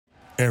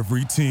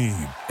Every team,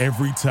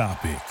 every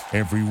topic,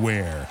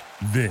 everywhere.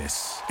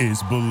 This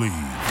is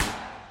Believe.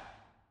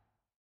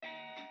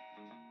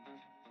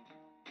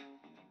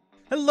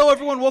 Hello,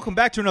 everyone. Welcome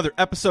back to another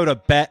episode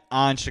of Bet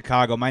on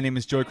Chicago. My name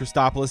is Joey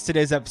Christopoulos.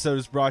 Today's episode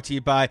is brought to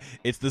you by,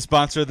 it's the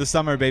sponsor of the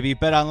summer, baby,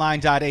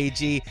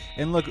 betonline.ag.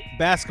 And look,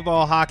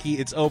 basketball, hockey,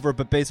 it's over,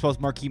 but baseball's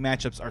marquee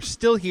matchups are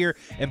still here.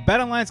 And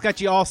BetOnline's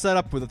got you all set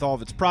up with all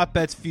of its prop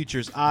bets,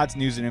 futures, odds,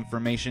 news, and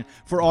information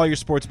for all your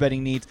sports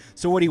betting needs.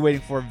 So what are you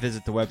waiting for?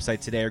 Visit the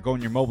website today or go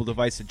on your mobile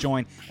device to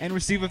join and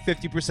receive a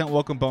 50%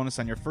 welcome bonus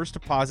on your first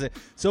deposit.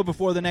 So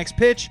before the next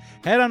pitch,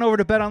 head on over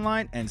to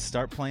BetOnline and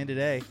start playing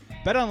today.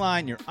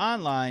 BetOnline, your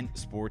online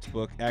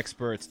sportsbook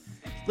experts.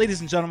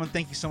 Ladies and gentlemen,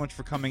 thank you so much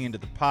for coming into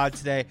the pod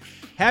today.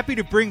 Happy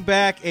to bring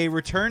back a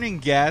returning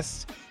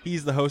guest.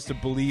 He's the host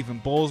of Believe in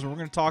Bulls, and we're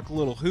going to talk a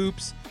little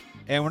hoops.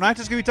 And we're not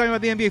just going to be talking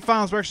about the NBA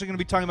Finals. We're actually going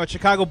to be talking about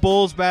Chicago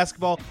Bulls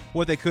basketball,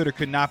 what they could or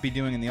could not be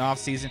doing in the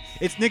offseason.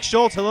 It's Nick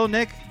Schultz. Hello,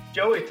 Nick.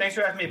 Joey, thanks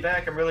for having me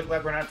back. I'm really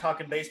glad we're not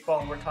talking baseball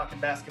and we're talking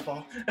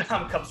basketball.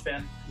 I'm a Cubs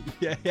fan.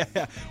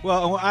 Yeah.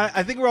 Well,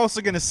 I think we're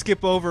also going to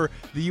skip over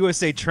the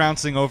USA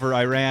trouncing over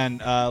Iran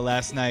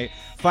last night,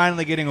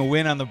 finally getting a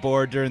win on the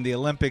board during the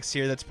Olympics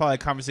here. That's probably a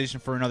conversation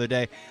for another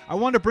day. I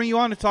wanted to bring you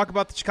on to talk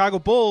about the Chicago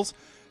Bulls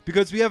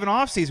because we have an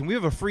offseason. We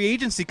have a free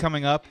agency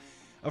coming up,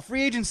 a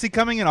free agency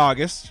coming in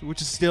August, which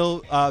is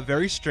still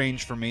very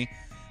strange for me.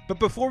 But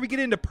before we get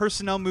into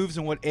personnel moves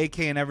and what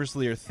AK and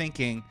Eversley are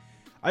thinking,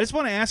 I just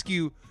want to ask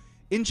you,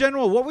 in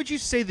general, what would you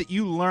say that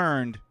you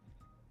learned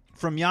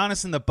from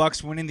Giannis and the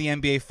Bucks winning the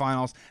NBA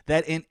Finals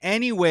that in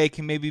any way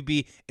can maybe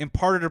be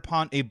imparted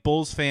upon a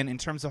Bulls fan in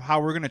terms of how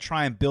we're going to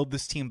try and build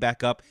this team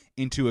back up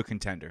into a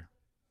contender?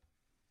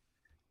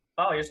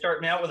 Oh, you're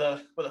starting me out with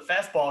a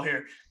fastball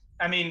here.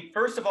 I mean,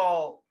 first of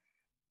all,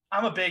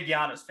 I'm a big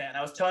Giannis fan.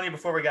 I was telling you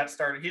before we got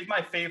started, he's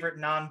my favorite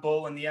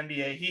non-Bull in the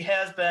NBA. He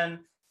has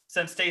been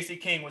since Stacey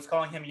King was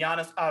calling him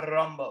Giannis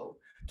Arumbo,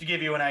 to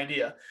give you an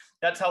idea.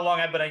 That's how long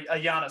I've been a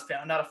Giannis fan.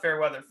 I'm not a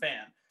Fairweather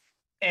fan.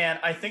 And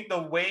I think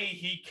the way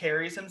he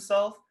carries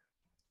himself,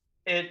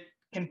 it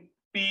can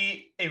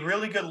be a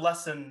really good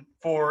lesson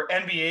for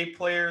NBA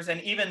players and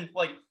even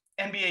like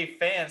NBA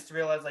fans to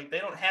realize like they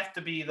don't have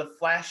to be the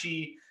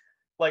flashy,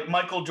 like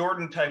Michael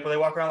Jordan type where they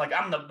walk around like,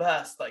 I'm the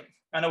best. Like,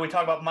 I know we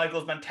talk about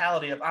Michael's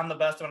mentality of I'm the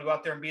best. I'm going to go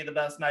out there and be the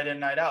best night in,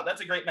 night out. That's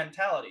a great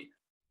mentality.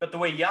 But the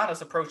way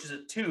Giannis approaches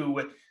it too,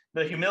 with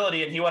the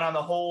humility, and he went on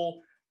the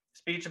whole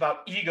speech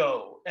about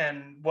ego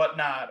and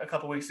whatnot a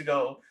couple weeks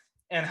ago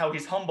and how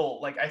he's humble.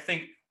 Like, I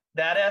think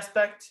that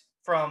aspect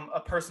from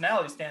a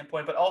personality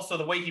standpoint, but also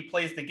the way he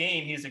plays the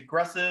game, he's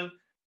aggressive,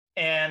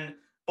 and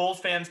Bulls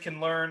fans can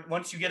learn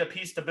once you get a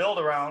piece to build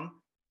around,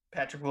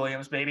 Patrick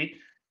Williams, maybe,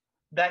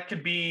 that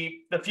could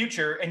be the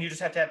future. And you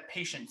just have to have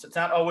patience. It's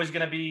not always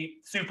going to be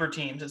super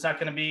teams. It's not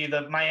going to be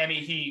the Miami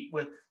Heat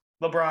with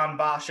LeBron,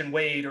 Bosh, and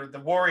Wade, or the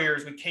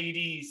Warriors with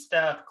KD,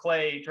 Steph,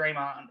 Clay,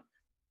 Draymond.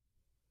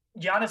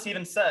 Giannis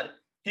even said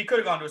he could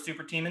have gone to a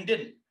super team and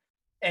didn't.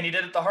 And he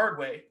did it the hard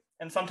way.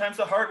 And sometimes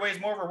the hard way is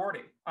more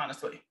rewarding,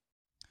 honestly.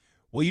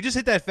 Well, you just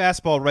hit that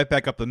fastball right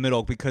back up the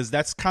middle because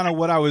that's kind of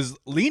what I was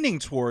leaning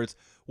towards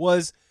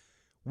was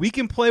we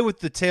can play with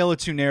the tale of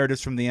two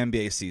narratives from the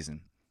NBA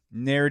season.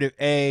 Narrative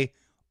A,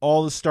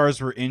 all the stars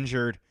were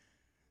injured.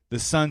 The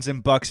Suns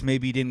and Bucks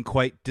maybe didn't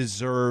quite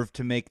deserve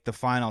to make the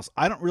finals.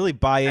 I don't really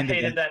buy into I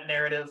hated that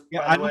narrative,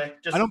 yeah, by the way.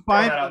 Just I don't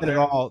buy into it at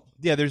all.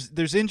 Yeah,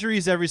 there's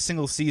injuries every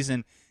single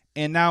season.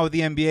 And now with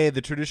the NBA,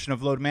 the tradition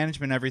of load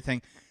management and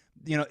everything,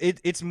 you know,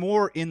 it's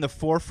more in the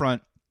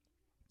forefront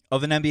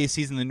of an NBA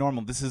season than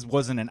normal. This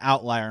wasn't an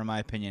outlier, in my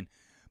opinion.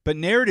 But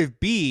narrative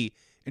B,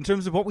 in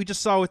terms of what we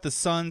just saw with the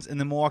Suns and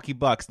the Milwaukee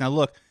Bucks. Now,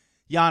 look,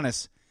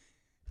 Giannis,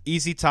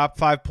 easy top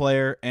 5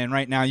 player, and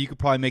right now you could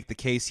probably make the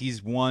case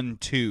he's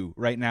 1-2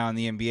 right now in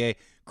the NBA.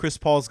 Chris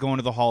Paul's going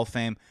to the Hall of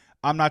Fame.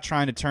 I'm not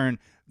trying to turn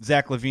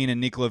Zach LaVine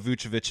and Nikola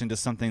Vucevic into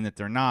something that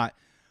they're not.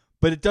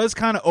 But it does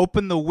kind of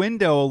open the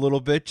window a little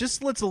bit,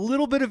 just lets a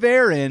little bit of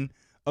air in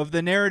of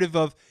the narrative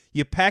of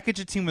you package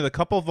a team with a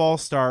couple of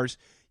all-stars,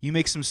 you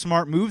make some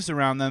smart moves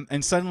around them,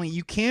 and suddenly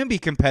you can be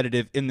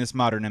competitive in this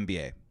modern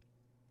NBA.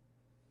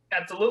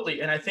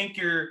 Absolutely. And I think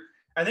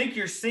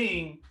you're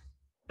seeing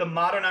the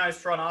modernized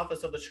front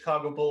office of the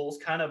Chicago Bulls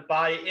kind of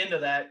buy into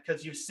that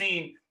because you've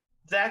seen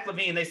Zach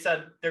LaVine, they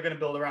said they're going to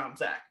build around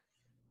Zach.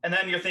 And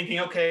then you're thinking,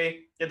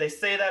 okay, did they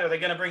say that? Are they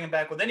going to bring him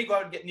back? Well, then you go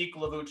out and get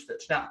Nikola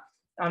Vucevic. Now,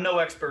 I'm no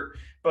expert,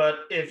 but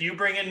if you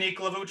bring in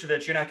Nikola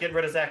Vucevic, you're not getting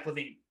rid of Zach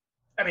LaVine.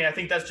 I mean, I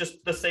think that's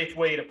just the safe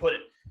way to put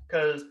it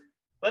because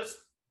let's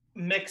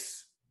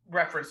mix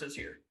references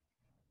here.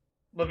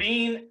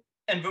 LaVine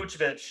and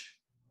Vucevic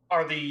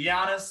are the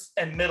Giannis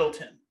and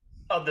Middleton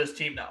of this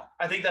team now.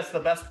 I think that's the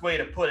best way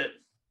to put it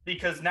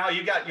because now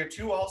you got your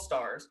two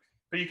all-stars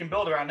who you can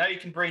build around. Now you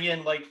can bring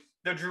in like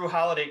the Drew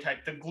Holiday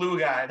type, the glue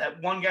guy,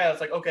 that one guy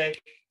that's like, okay,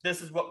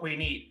 this is what we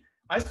need.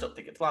 I still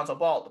think it's Lonzo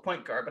Ball at the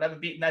point guard, but I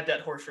haven't beaten that dead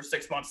horse for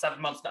 6 months, 7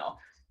 months now.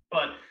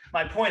 But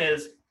my point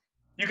is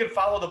you can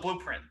follow the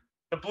blueprint.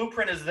 The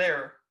blueprint is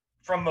there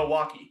from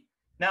Milwaukee.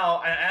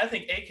 Now, I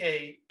think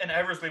AK and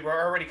Eversley were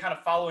already kind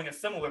of following a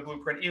similar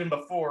blueprint even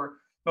before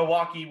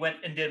Milwaukee went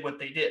and did what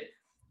they did.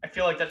 I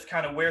feel like that's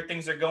kind of where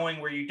things are going,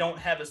 where you don't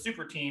have a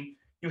super team.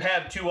 You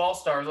have two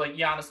all-stars like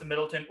Giannis and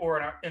Middleton,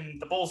 or in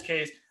the Bulls'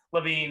 case,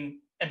 LaVine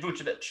and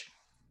Vucevic.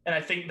 And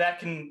I think that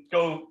can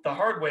go the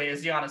hard way,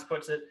 as Giannis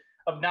puts it,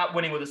 of not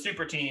winning with a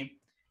super team.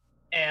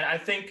 And I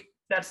think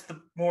that's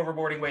the more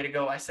rewarding way to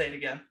go. I say it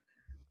again.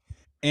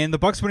 And the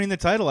Bucks winning the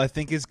title, I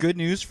think, is good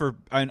news for.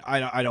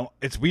 I don't.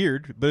 It's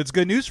weird, but it's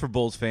good news for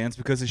Bulls fans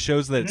because it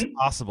shows that it's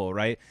possible,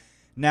 right?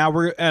 Now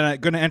we're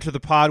going to enter the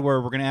pod where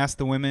we're going to ask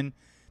the women,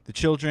 the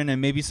children, and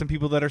maybe some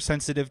people that are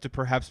sensitive to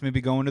perhaps maybe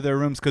go into their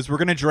rooms because we're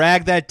going to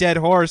drag that dead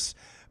horse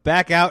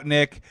back out,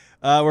 Nick.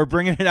 We're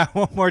bringing it out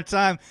one more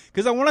time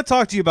because I want to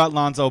talk to you about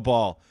Lonzo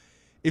Ball.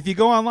 If you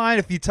go online,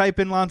 if you type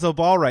in Lonzo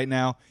Ball right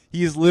now,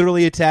 he is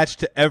literally attached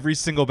to every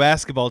single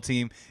basketball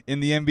team in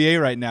the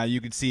NBA right now.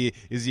 You could see,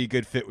 is he a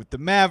good fit with the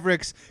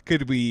Mavericks?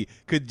 Could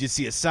you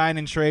see a sign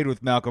and trade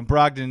with Malcolm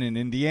Brogdon in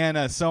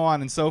Indiana, so on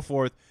and so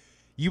forth?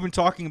 You've been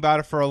talking about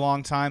it for a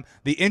long time.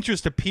 The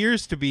interest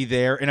appears to be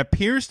there and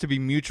appears to be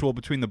mutual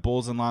between the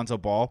Bulls and Lonzo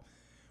Ball.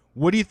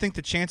 What do you think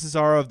the chances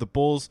are of the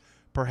Bulls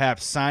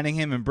perhaps signing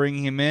him and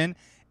bringing him in?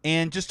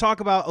 And just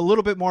talk about a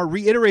little bit more,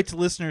 reiterate to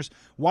listeners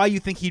why you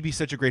think he'd be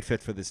such a great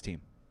fit for this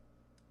team.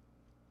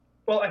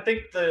 Well, I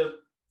think the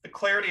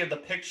clarity of the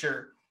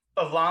picture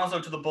of Lonzo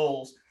to the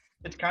Bulls,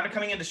 it's kind of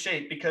coming into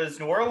shape because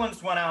New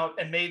Orleans went out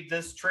and made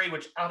this trade,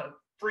 which out of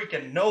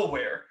freaking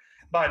nowhere,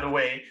 by the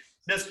way,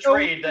 this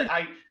trade that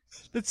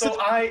it's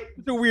a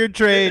weird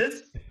trade.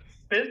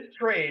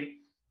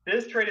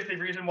 This trade is the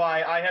reason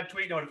why I have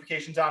tweet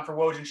notifications on for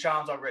Woj and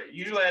Shams already.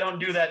 Usually I don't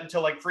do that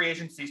until like free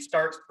agency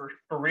starts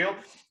for real.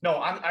 No,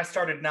 I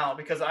started now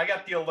because I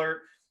got the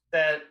alert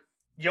that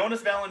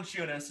Jonas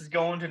Valanciunas is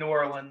going to New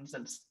Orleans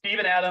and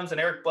Steven Adams and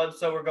Eric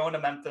Bledsoe are going to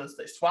Memphis.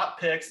 They swapped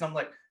picks and I'm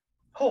like,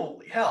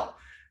 holy hell.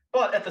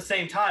 But at the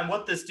same time,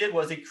 what this did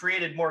was it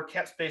created more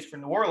cap space for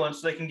New Orleans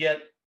so they can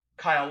get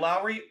Kyle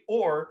Lowry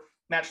or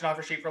match an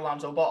offer sheet for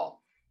Lonzo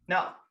Ball.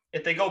 Now,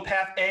 if they go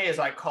path A, as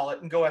I call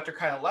it, and go after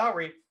Kyle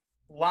Lowry,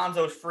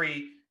 Lonzo's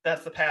free.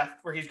 That's the path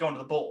where he's going to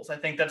the Bulls. I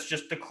think that's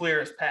just the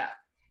clearest path.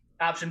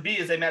 Option B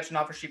is they match an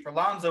offer sheet for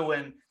Lonzo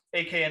and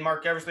AK and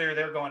Mark Eversley are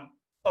there going,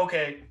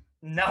 okay,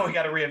 now we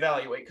got to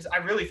reevaluate because I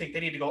really think they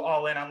need to go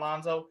all in on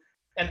Lonzo.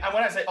 And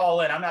when I say all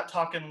in, I'm not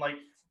talking like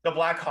the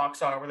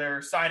Blackhawks are where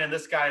they're signing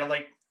this guy to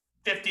like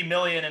 $50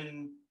 million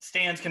and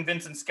Stan's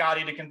convincing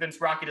Scotty to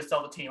convince Rocky to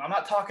sell the team. I'm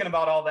not talking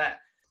about all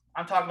that.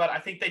 I'm talking about I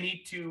think they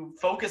need to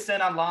focus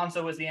in on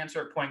Lonzo as the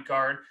answer at point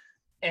guard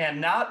and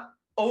not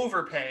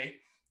overpay,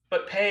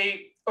 but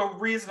pay a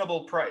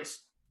reasonable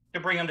price to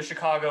bring him to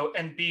Chicago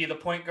and be the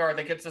point guard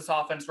that gets this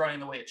offense running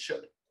the way it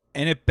should.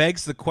 And it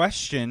begs the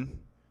question,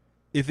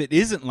 if it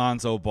isn't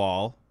Lonzo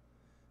Ball,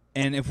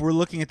 and if we're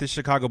looking at the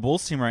Chicago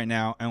Bulls team right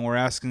now and we're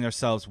asking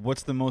ourselves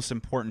what's the most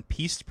important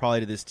piece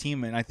probably to this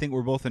team, and I think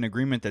we're both in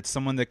agreement that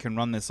someone that can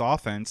run this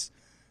offense,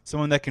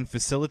 someone that can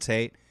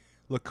facilitate.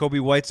 Look, Kobe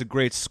White's a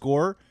great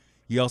scorer.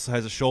 He also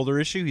has a shoulder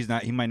issue.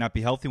 He might not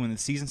be healthy when the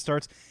season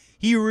starts.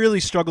 He really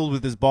struggled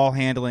with his ball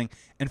handling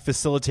and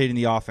facilitating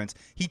the offense.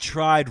 He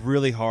tried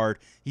really hard.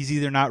 He's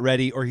either not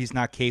ready or he's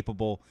not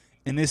capable,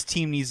 and this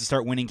team needs to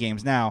start winning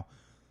games now.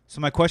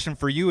 So my question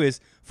for you is,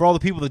 for all the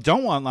people that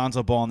don't want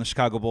Lonzo Ball in the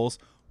Chicago Bulls,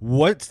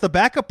 what's the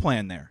backup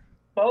plan there?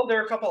 Well,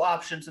 there are a couple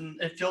options, and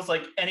it feels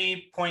like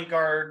any point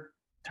guard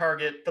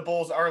target the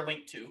Bulls are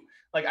linked to.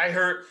 Like I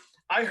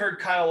heard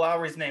Kyle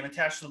Lowry's name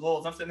attached to the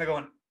Bulls. I'm sitting there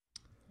going,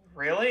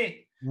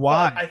 really?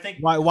 Why? I think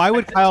why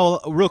would Kyle,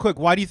 real quick,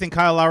 why do you think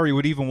Kyle Lowry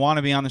would even want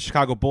to be on the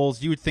Chicago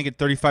Bulls? You would think at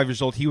 35 years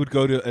old he would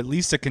go to at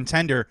least a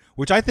contender,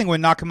 which I think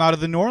would knock him out of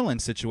the New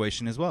Orleans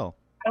situation as well.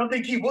 I don't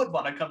think he would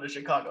want to come to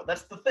Chicago.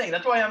 That's the thing.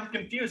 That's why I'm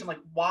confused. I'm like,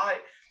 why?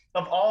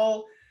 Of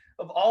all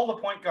the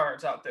point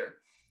guards out there,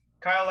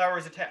 Kyle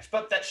Lowry is attached.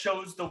 But that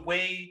shows the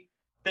way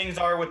things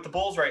are with the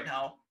Bulls right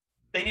now.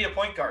 They need a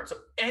point guard. So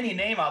any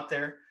name out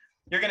there,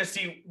 you're going to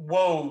see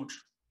Woj,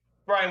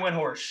 Brian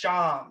Windhorst,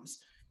 Shams,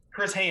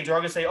 Chris Haynes are all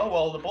going to say, oh,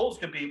 well, the Bulls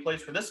could be a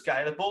place for this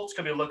guy. The Bulls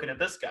could be looking at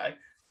this guy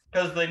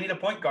because they need a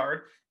point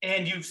guard.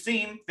 And you've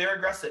seen they're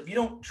aggressive. You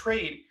don't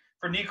trade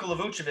for Nikola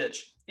Vucevic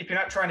if you're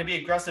not trying to be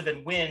aggressive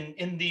and win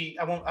in the,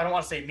 I don't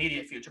want to say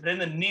immediate future, but in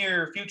the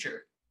near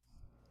future.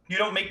 You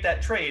don't make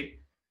that trade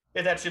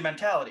if that's your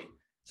mentality.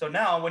 So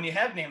now when you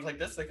have names like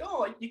this, like,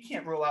 oh, you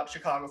can't rule out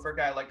Chicago for a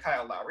guy like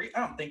Kyle Lowry. I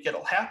don't think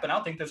it'll happen. I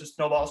don't think there's a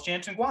snowball's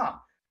chance in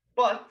Guam.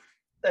 But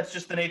that's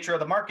just the nature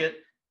of the market.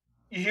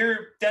 You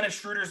hear Dennis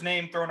Schroeder's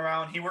name thrown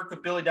around. He worked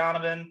with Billy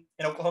Donovan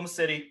in Oklahoma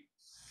City.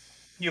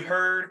 You've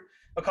heard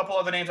a couple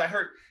other names. I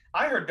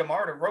heard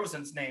DeMar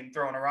DeRozan's name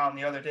thrown around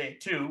the other day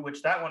too,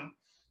 which that one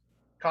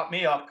caught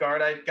me off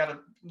guard. I got to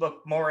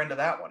look more into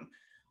that one.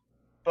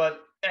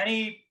 But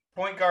any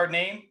point guard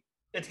name,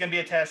 it's going to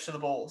be attached to the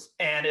Bulls.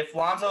 And if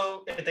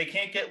they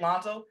can't get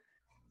Lonzo,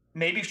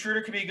 maybe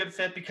Schroeder could be a good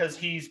fit because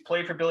he's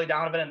played for Billy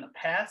Donovan in the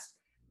past,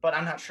 but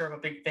I'm not sure I'm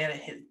a big fan of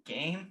his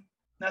game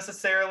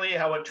necessarily,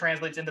 how it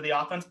translates into the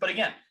offense. But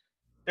again,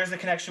 there's a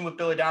connection with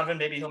Billy Donovan.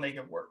 Maybe he'll make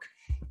it work.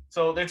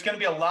 So there's going to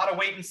be a lot of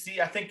wait and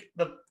see. I think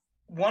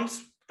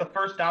once the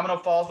first domino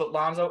falls with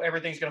Lonzo,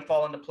 everything's going to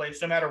fall into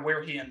place no matter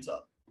where he ends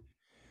up.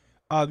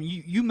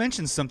 You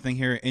mentioned something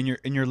here in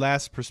your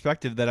last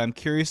perspective that I'm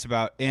curious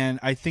about, and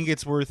I think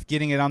it's worth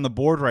getting it on the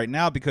board right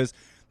now because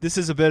this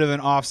is a bit of an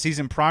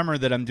off-season primer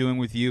that I'm doing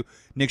with you,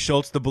 Nick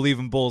Schultz, the Believe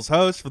in Bulls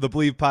host for the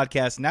Believe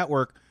Podcast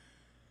Network.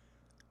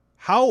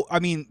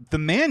 The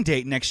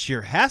mandate next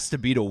year has to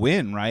be to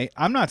win, right?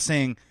 I'm not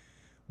saying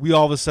we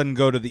all of a sudden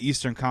go to the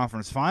Eastern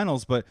Conference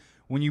Finals, but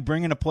when you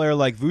bring in a player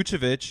like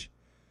Vucevic,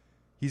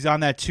 he's on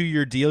that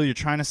 2-year deal. You're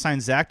trying to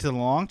sign Zach to the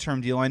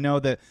long-term deal. I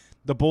know that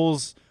the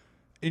Bulls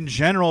in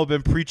general have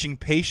been preaching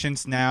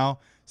patience now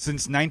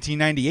since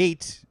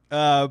 1998,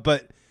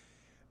 but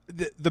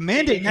the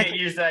mandate... You can't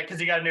use that because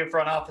you got a new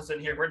front office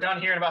in here. We're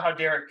done hearing about how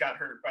Derek got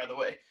hurt, by the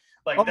way.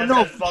 Like, oh, that's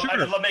no, fun. sure. I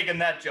just love making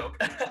that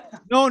joke.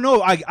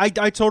 No,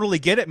 I totally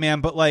get it, man.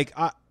 But like,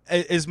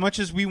 as much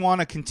as we want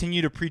to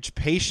continue to preach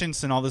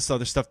patience and all this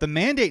other stuff, the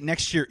mandate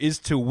next year is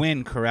to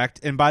win, correct?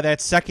 And by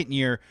that second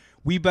year,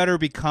 we better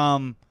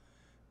become,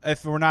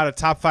 if we're not a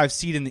top 5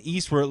 seed in the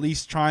East, we're at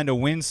least trying to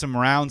win some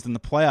rounds in the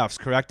playoffs,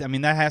 correct? I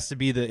mean, that has to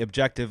be the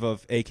objective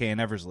of AK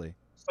and Eversley.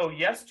 So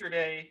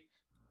yesterday,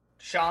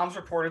 Shams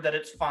reported that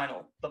it's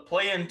final. The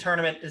play-in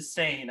tournament is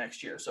staying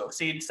next year. So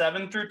seed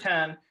 7 through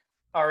 10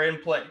 are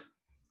in play.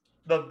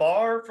 The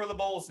bar for the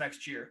Bulls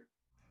next year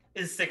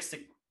is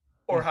 60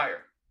 or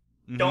higher.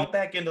 Mm-hmm. Don't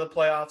back into the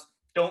playoffs.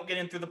 Don't get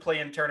in through the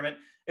play-in tournament.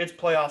 It's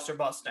playoffs or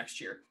bust next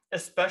year,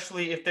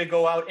 especially if they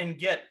go out and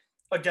get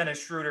a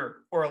Dennis Schroeder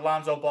or a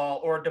Lonzo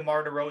Ball or a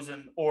DeMar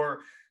DeRozan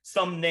or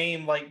some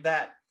name like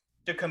that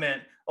to come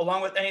in,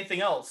 along with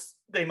anything else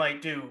they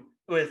might do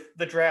with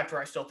the draft,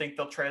 where I still think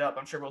they'll trade up.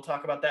 I'm sure we'll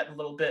talk about that in a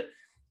little bit.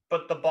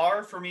 But the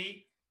bar for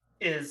me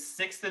is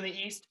 6th in the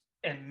East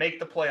and make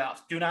the playoffs.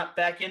 Do not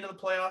back into the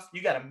playoffs.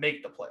 You got to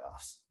make the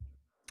playoffs.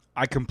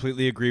 I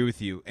completely agree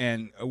with you.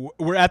 And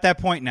we're at that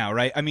point now,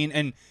 right? I mean,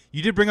 and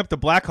you did bring up the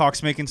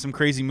Blackhawks making some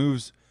crazy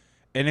moves,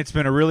 and it's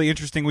been a really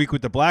interesting week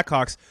with the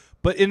Blackhawks.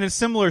 But in a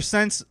similar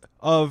sense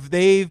of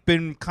they've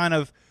been kind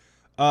of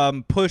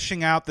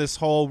pushing out this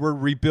whole we're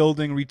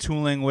rebuilding,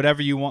 retooling,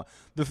 whatever you want.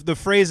 The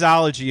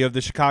phraseology of the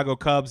Chicago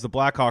Cubs, the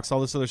Blackhawks,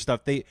 all this other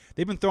stuff, they've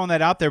been throwing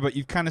that out there, but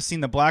you've kind of seen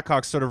the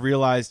Blackhawks sort of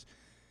realized,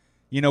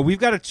 we've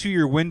got a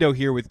 2-year window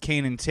here with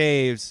Kane and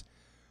Taves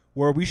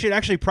where we should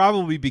actually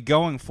probably be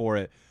going for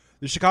it.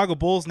 The Chicago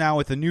Bulls now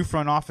with the new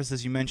front office,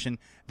 as you mentioned,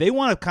 they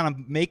want to kind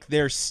of make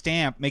their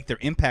stamp, make their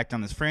impact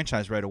on this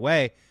franchise right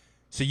away.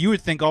 So you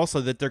would think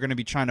also that they're going to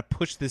be trying to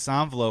push this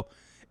envelope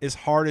as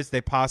hard as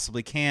they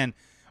possibly can.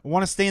 I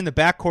want to stay in the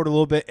backcourt a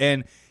little bit,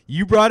 and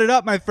you brought it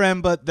up, my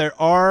friend, but there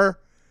are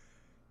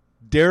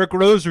Derrick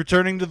Rose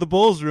returning to the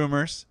Bulls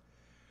rumors.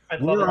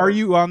 Where are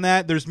you on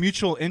that? There's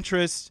mutual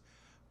interest.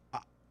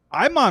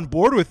 I'm on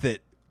board with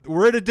it.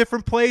 We're at a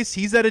different place.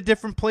 He's at a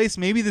different place.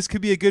 Maybe this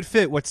could be a good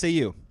fit. What say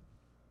you?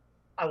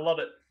 I love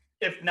it.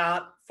 If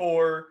not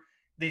for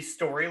the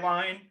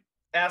storyline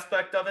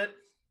aspect of it,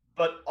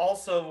 but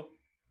also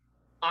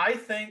I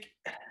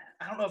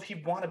don't know if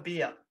he'd want to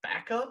be a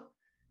backup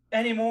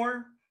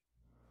anymore,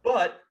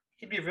 but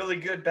he'd be a really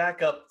good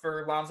backup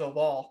for Lonzo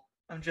Ball.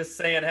 I'm just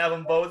saying, have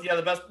them both. Yeah,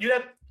 the best.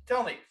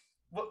 Tell me,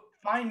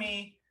 find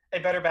me a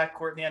better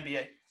backcourt in the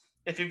NBA.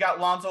 If you've got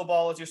Lonzo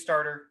Ball as your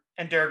starter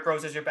and Derrick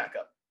Rose as your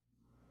backup,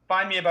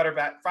 find me a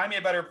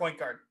better point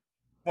guard,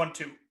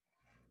 1-2.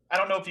 I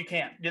don't know if you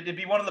can. It'd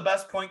be one of the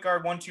best point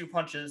guard 1-2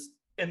 punches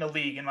in the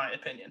league, in my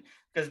opinion,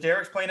 because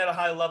Derrick's playing at a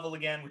high level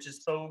again, which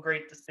is so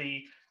great to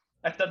see.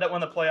 I said that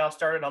when the playoffs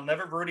started. I'll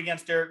never root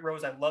against Derrick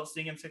Rose. I love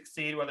seeing him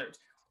succeed, whether it's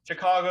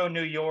Chicago,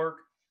 New York,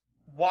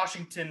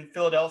 Washington,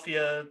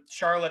 Philadelphia,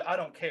 Charlotte. I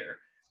don't care.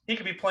 He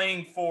could be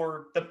playing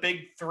for the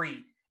big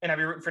 3, and I'd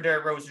be rooting for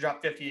Derrick Rose to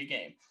drop 50 a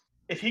game.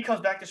 If he comes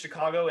back to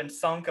Chicago in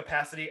some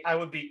capacity, I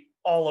would be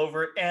all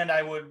over it, and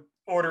I would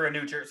order a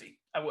new jersey.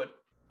 I would.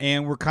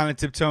 And we're kind of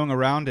tiptoeing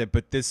around it,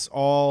 but this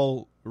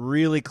all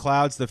really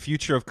clouds the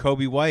future of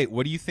Coby White.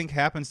 What do you think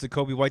happens to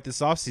Coby White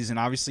this offseason?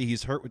 Obviously,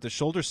 he's hurt with the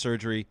shoulder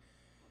surgery.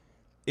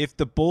 If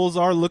the Bulls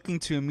are looking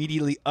to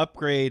immediately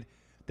upgrade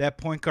that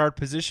point guard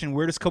position,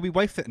 where does Coby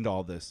White fit into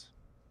all this?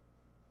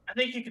 I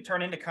think he could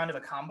turn into kind of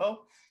a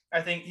combo.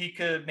 I think he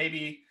could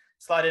maybe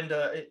slide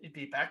into it'd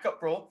be a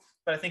backup role,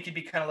 but I think he'd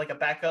be kind of like a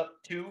backup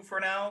 2 for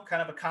now,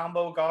 kind of a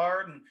combo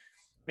guard. And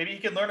maybe he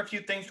could learn a few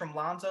things from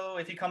Lonzo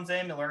if he comes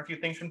in, and learn a few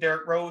things from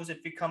Derrick Rose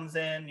if he comes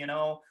in.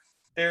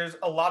 There's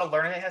a lot of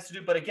learning that has to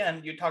do. But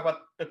again, you talk about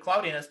the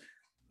cloudiness.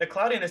 The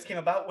cloudiness came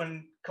about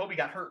when Coby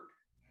got hurt.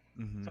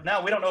 Mm-hmm. So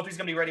now we don't know if he's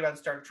going to be ready by the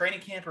start of training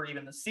camp or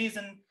even the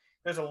season.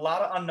 There's a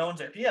lot of unknowns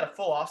there. If he had a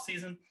full off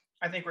season,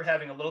 I think we're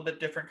having a little bit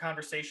different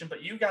conversation.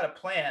 But you got to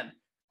plan.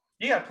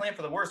 You got to plan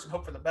for the worst and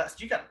hope for the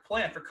best. You got to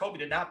plan for Coby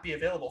to not be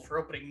available for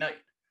opening night.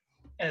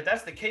 And if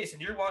that's the case,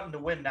 and you're wanting to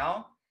win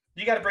now,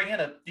 you got to bring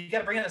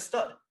in a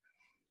stud.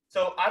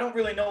 So I don't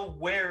really know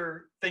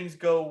where things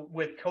go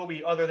with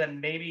Coby other than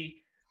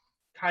maybe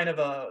kind of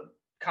a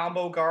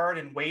combo guard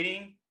and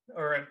waiting,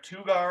 or a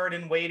 2 guard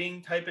and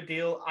waiting type of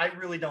deal. I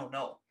really don't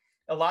know.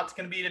 A lot's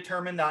going to be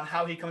determined on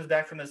how he comes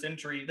back from this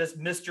injury, this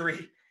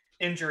mystery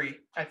injury,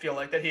 I feel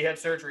like, that he had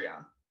surgery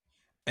on.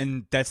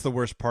 And that's the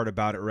worst part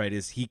about it, right?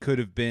 Is he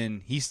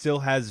still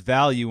has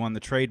value on the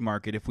trade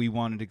market. If we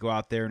wanted to go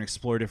out there and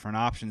explore different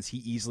options, he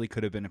easily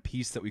could have been a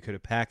piece that we could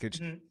have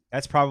packaged. Mm-hmm.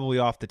 That's probably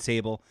off the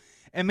table.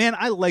 And man,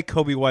 I like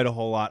Coby White a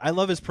whole lot. I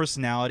love his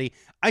personality.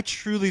 I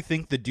truly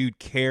think the dude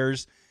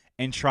cares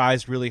and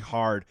tries really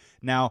hard.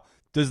 Now,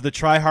 does the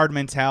try hard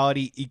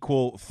mentality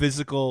equal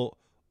physical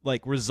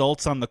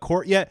results on the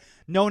court yet?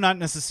 No, not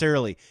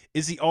necessarily.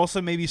 Is he also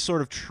maybe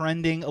sort of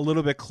trending a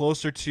little bit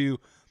closer to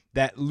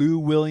that Lou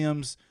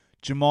Williams,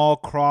 Jamal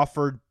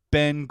Crawford,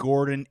 Ben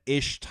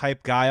Gordon-ish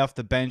type guy off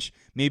the bench,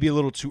 maybe a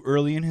little too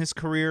early in his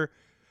career?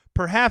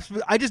 Perhaps,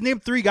 but I just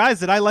named 3 guys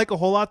that I like a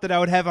whole lot that I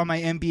would have on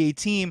my NBA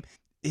team.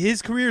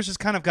 His career's just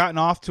kind of gotten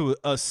off to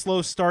a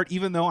slow start,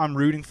 even though I'm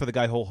rooting for the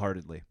guy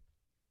wholeheartedly.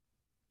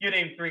 You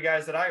named 3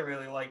 guys that I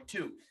really like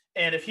too.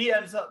 And if he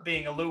ends up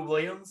being a Lou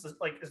Williams,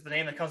 is the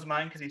name that comes to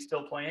mind because he's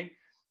still playing,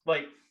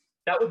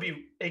 that would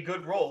be a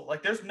good role.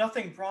 There's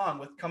nothing wrong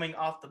with coming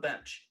off the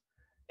bench.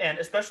 And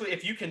especially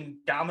if you can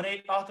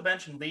dominate off the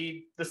bench and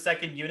lead the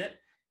second unit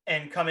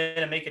and come in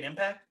and make an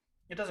impact,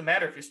 it doesn't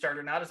matter if you start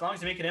or not, as long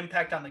as you make an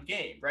impact on the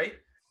game, right?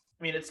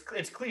 I mean,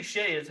 it's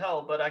cliche as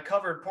hell, but I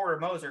covered Porter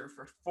Moser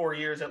for 4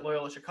 years at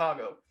Loyola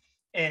Chicago,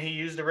 and he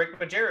used a Rick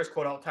Majerus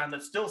quote all the time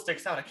that still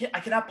sticks out. I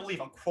cannot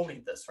believe I'm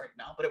quoting this right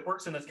now, but it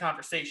works in this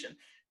conversation.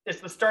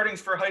 It's the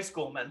startings for high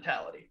school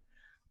mentality.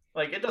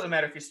 It doesn't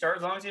matter if you start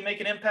as long as you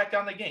make an impact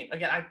on the game.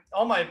 Again,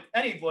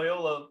 any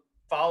Loyola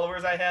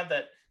followers I have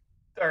that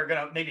are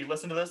going to maybe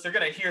listen to this, they're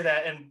going to hear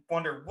that and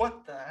wonder,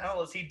 what the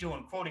hell is he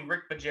doing quoting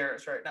Rick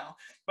Majerus right now?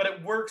 But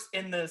it works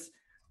in this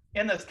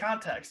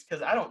context,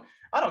 because I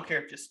don't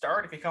care if you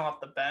start, if you come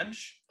off the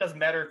bench. Doesn't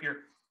matter if you're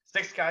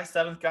 6th guy,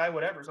 7th guy,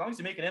 whatever. As long as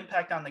you make an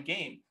impact on the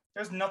game,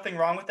 there's nothing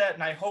wrong with that.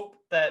 And I hope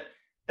that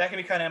can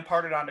be kind of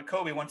imparted onto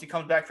Coby once he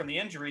comes back from the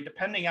injury,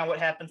 depending on what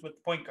happens with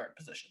the point guard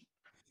position.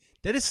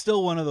 That is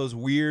still one of those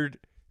weird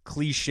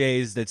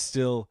cliches that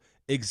still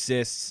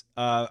exists.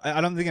 I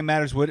don't think it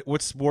matters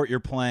what sport you're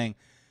playing.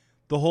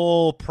 The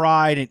whole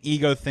pride and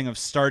ego thing of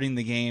starting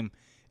the game,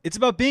 it's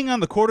about being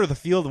on the court or the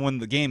field when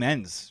the game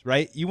ends,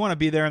 right? You want to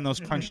be there in those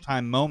crunch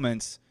time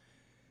moments.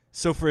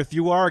 So if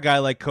you are a guy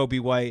like Coby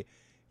White,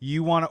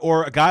 you want to,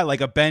 or a guy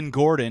like a Ben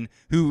Gordon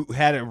who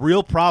had a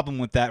real problem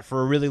with that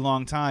for a really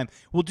long time.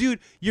 Well, dude,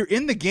 you're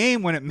in the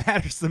game when it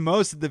matters the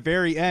most at the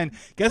very end.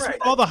 Guess right.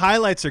 What all the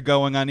highlights are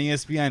going on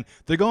ESPN?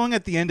 They're going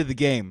at the end of the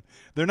game.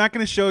 They're not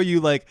going to show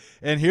you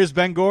and here's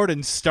Ben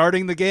Gordon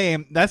starting the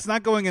game. That's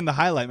not going in the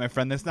highlight, my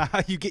friend. That's not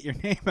how you get your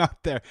name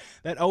out there.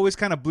 That always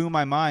kind of blew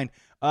my mind.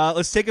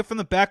 Let's take it from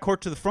the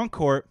backcourt to the front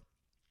court.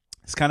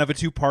 It's kind of a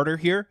two-parter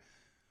here.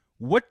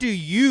 What do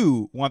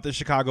you want the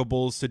Chicago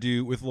Bulls to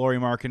do with Lauri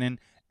Markkanen?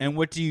 And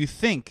what do you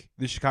think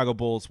the Chicago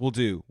Bulls will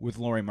do with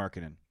Lauri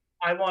Markkanen?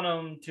 I want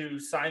them to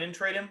sign and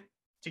trade him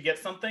to get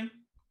something.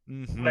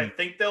 Mm-hmm. What I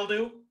think they'll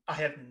do, I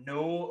have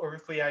no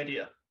earthly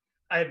idea.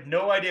 I have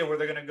no idea where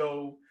they're going to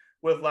go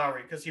with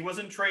Lauri, because he was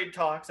in trade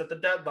talks at the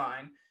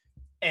deadline,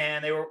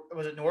 and New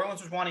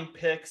Orleans was wanting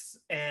picks,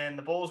 and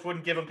the Bulls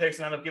wouldn't give him picks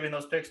and ended up giving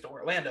those picks to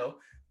Orlando.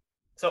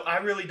 So I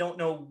really don't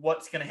know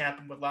what's going to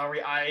happen with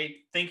Lauri. I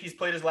think he's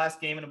played his last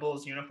game in a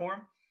Bulls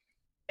uniform,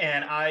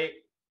 and I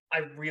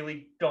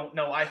really don't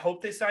know. I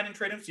hope they sign and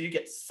trade him so you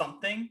get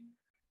something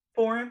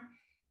for him.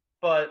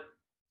 But,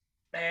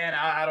 man,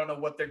 I don't know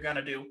what they're going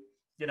to do.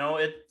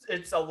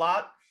 It's a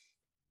lot.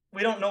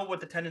 We don't know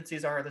what the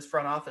tendencies are of this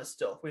front office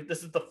still.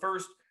 This is the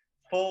first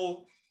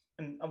full,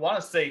 and I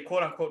want to say,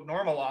 quote-unquote,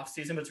 normal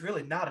offseason, but it's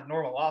really not a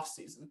normal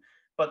offseason.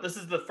 But this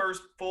is the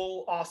first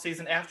full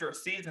offseason after a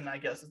season, I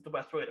guess is the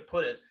best way to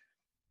put it,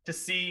 to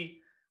see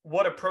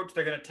what approach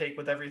they're going to take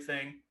with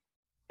everything.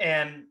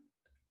 And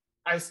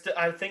I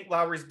think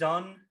Lauri's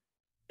done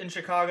in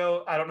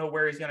Chicago. I don't know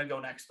where he's going to go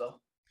next, though.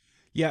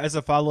 Yeah, as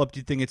a follow-up, do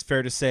you think it's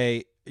fair to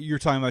say, you're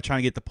talking about trying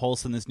to get the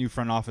pulse in this new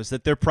front office,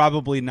 that they're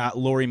probably not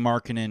Lauri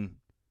Markkanen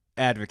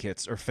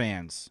advocates or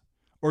fans?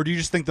 Or do you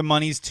just think the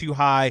money's too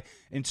high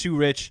and too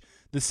rich,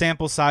 the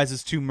sample size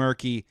is too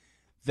murky,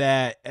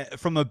 that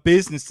from a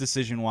business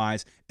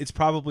decision-wise, it's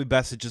probably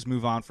best to just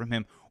move on from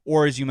him?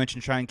 Or, as you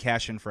mentioned, try and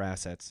cash in for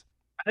assets?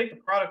 I think the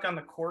product on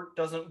the court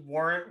doesn't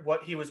warrant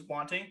what he was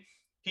wanting.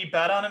 He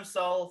bet on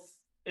himself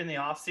in the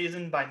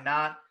offseason by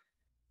not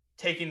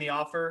taking the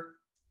offer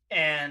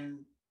and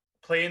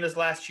playing this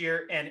last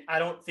year, and I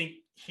don't think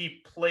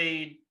he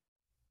played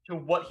to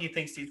what he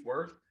thinks he's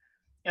worth.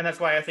 And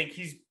that's why I think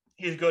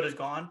his good is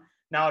gone.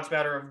 Now it's a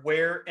matter of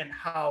where and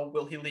how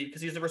will he leave,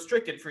 because he's a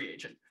restricted free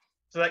agent.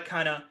 So that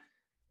kind of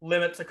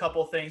limits a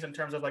couple things in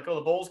terms of the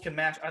Bulls can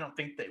match. I don't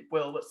think they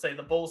will, but say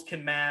the Bulls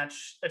can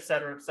match, et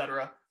cetera, et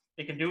cetera.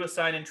 They can do a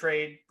sign and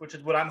trade, which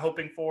is what I'm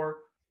hoping for.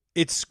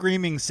 It's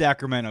screaming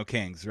Sacramento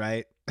Kings,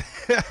 right?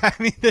 I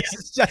mean, this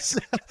is just,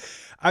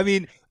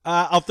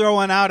 I'll throw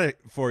one out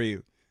for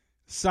you.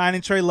 Sign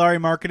and trade Lauri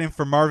Markkanen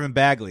for Marvin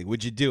Bagley.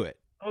 Would you do it?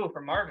 Oh,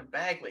 for Marvin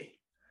Bagley.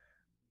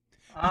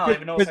 I don't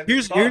even know if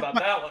I thought about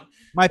that one.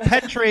 My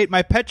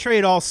pet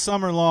trade all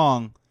summer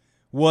long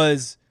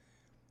was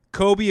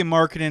Coby and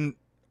Markkanen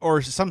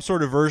or some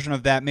sort of version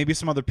of that, maybe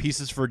some other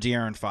pieces for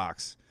De'Aaron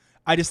Fox.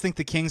 I just think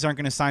the Kings aren't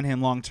going to sign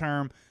him long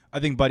term. I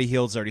think Buddy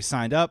Hield's already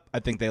signed up. I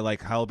think they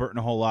like Halliburton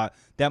a whole lot.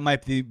 That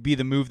might be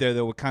the move there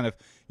that would kind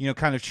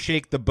of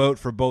shake the boat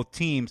for both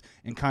teams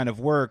and kind of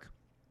work.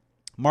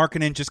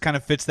 Markkanen just kind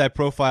of fits that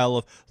profile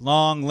of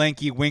long,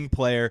 lanky wing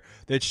player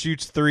that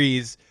shoots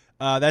threes.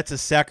 That's a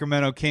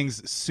Sacramento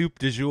Kings soup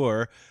du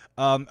jour.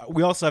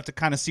 We also have to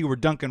kind of see where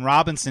Duncan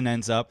Robinson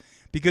ends up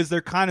because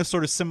they're kind of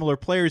sort of similar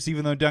players,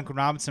 even though Duncan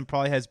Robinson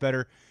probably has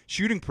better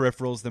shooting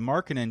peripherals than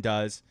Markkanen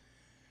does.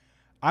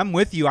 I'm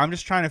with you. I'm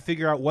just trying to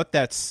figure out what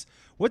that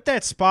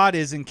spot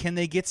is, and can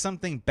they get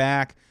something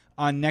back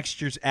on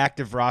next year's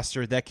active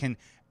roster that can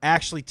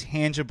actually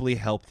tangibly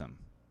help them?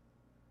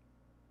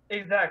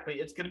 Exactly.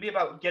 It's going to be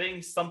about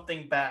getting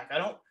something back. I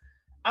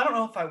don't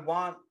know if I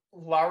want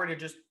Lowry to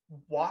just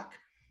walk,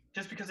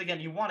 just because again,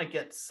 you want to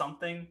get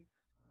something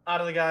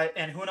out of the guy,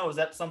 and who knows,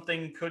 that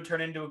something could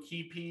turn into a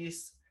key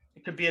piece.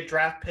 It could be a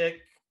draft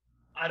pick.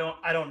 I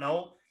don't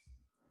know.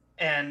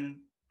 And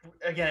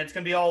again, it's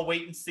going to be all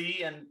wait and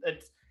see, and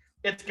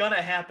it's going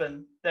to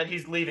happen that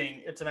he's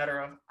leaving. It's a matter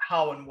of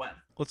how and when.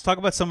 Let's talk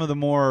about some of the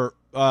more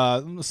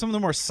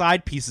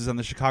side pieces on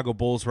the Chicago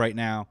Bulls right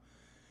now.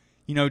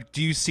 You know,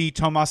 do you see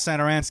Tomas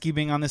Satoransky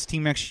being on this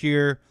team next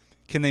year?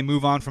 Can they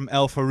move on from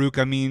El Farouk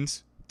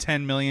Amin's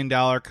 $10 million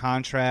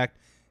contract?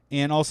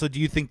 And also,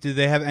 do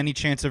they have any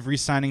chance of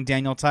re-signing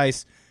Daniel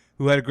Theis,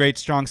 who had a great,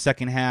 strong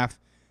second half,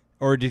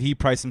 or did he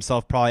price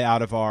himself probably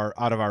out of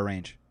our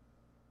range?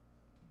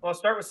 Well, I'll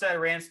start with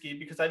Satoransky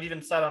because I've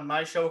even said on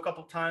my show a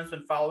couple times,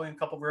 been following a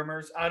couple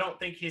rumors. I don't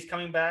think he's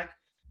coming back.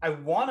 I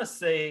want to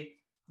say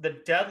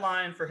the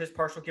deadline for his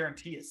partial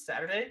guarantee is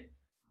Saturday.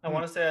 I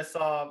want to say I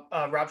saw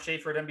Rob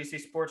Schaefer at NBC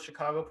Sports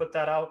Chicago put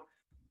that out.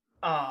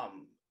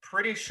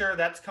 Pretty sure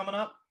that's coming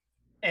up.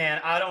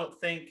 And I don't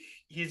think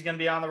he's going to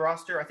be on the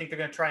roster. I think they're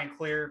going to try and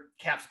clear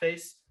cap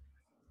space.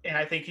 And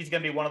I think he's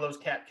going to be one of those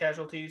cap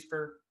casualties,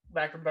 for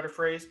lack of a better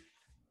phrase.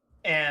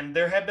 And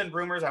there have been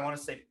rumors. I want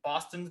to say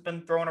Boston's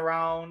been thrown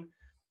around.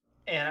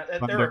 And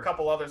there were a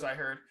couple others I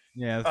heard.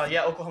 Yeah.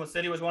 Oklahoma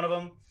City was one of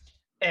them.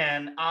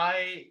 And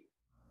I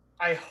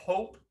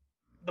hope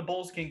the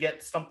Bulls can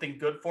get something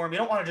good for him. You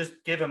don't want to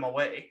just give him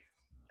away.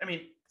 I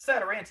mean,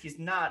 Satoransky's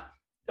not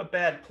a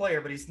bad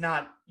player, but he's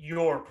not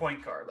your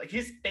point guard. Like,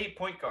 he's a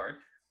point guard.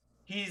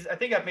 I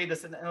think I've made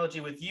this analogy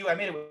with you. I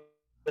made it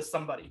with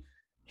somebody.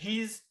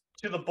 He's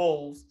to the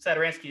Bulls,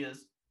 Satoransky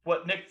is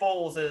what Nick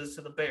Foles is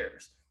to the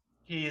Bears.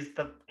 He's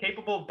the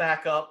capable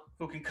backup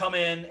who can come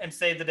in and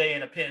save the day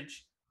in a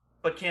pinch,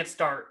 but can't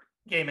start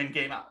game in,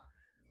 game out.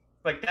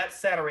 Like, that's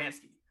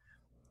Satoransky.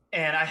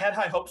 And I had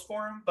high hopes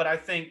for him, but I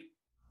think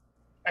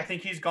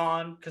he's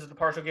gone because of the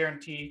partial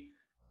guarantee.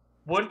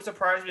 Wouldn't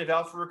surprise me if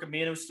Al Farouk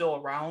Aminu is still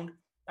around.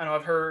 I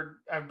know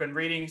I've been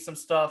reading some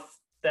stuff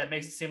that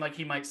makes it seem like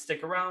he might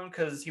stick around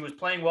because he was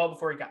playing well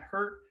before he got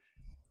hurt.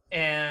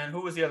 And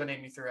who was the other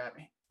name you threw at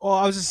me? Well,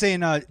 I was just saying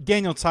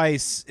Daniel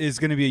Theis is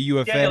going to be a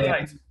UFA. Daniel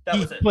Theis. That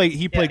was it.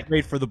 He played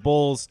great for the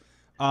Bulls.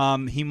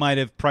 He might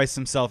have priced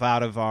himself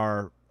out of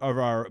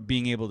our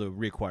being able to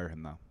reacquire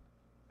him, though.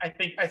 I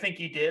think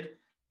he did.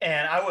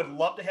 And I would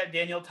love to have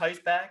Daniel Theis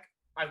back.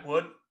 I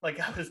would. Like,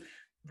 I was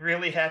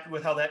really happy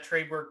with how that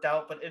trade worked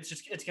out, but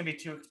it's going to be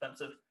too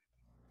expensive.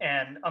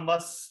 And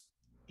unless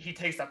he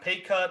takes a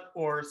pay cut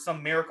or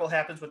some miracle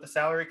happens with the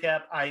salary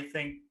cap, I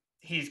think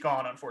he's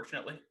gone,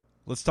 unfortunately.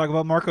 Let's talk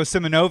about Marko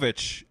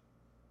Simonovic.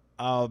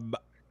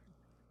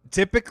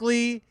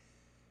 Typically,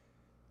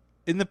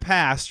 in the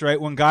past, right,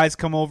 when guys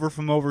come over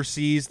from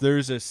overseas,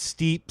 there's a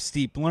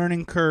steep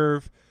learning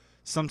curve.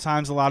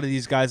 Sometimes a lot of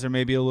these guys are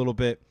maybe a little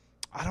bit,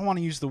 I don't want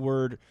to use the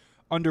word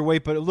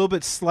underweight, but a little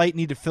bit slight,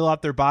 need to fill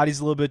out their bodies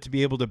a little bit to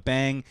be able to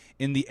bang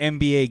in the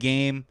NBA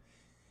game.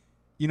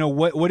 You know,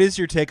 what is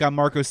your take on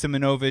Marko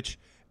Simonovic?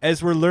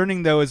 As we're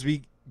learning, though, as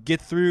we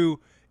get through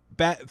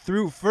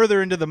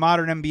further into the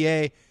modern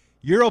NBA,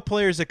 Euro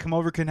players that come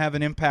over can have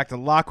an impact a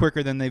lot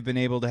quicker than they've been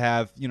able to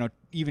have, you know,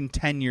 even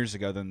 10 years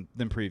ago than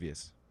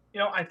previous. You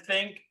know, I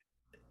think,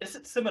 is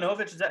it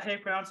Simonovic? Is that how you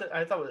pronounce it?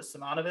 I thought it was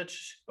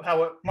Simonovic.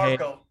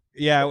 Marko.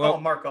 Hey, yeah, well,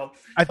 Marko.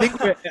 I think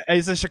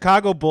as a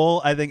Chicago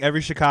Bull, I think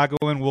every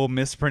Chicagoan will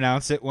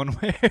mispronounce it one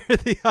way or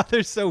the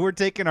other, so we're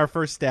taking our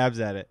first stabs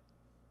at it.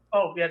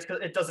 Oh, yeah, it's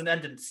because it doesn't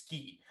end in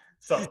ski.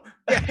 So,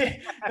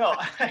 no,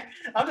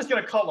 I'm just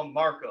going to call him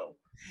Marko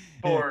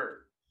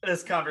for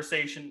this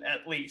conversation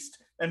at least.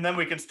 And then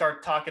we can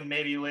start talking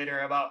maybe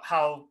later about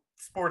how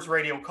sports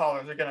radio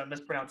callers are going to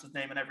mispronounce his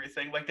name and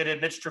everything, like they did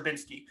Mitch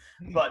Trubinsky.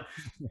 But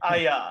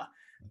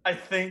I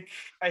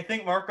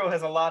think Marko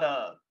has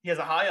he has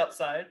a high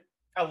upside.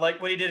 I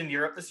like what he did in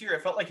Europe this year. I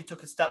felt like he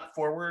took a step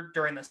forward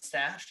during the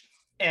stash.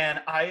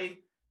 And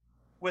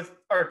with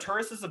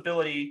Arturas's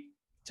ability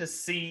to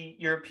see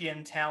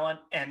European talent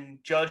and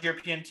judge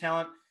European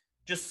talent,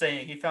 just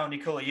saying he found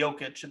Nikola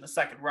Jokic in the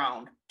second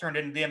round, turned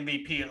into the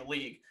MVP of the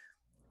league.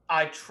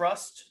 I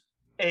trust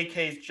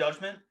AK's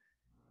judgment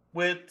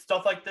with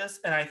stuff like this.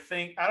 And I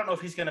don't know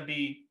if he's going to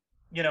be,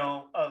 you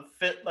know, a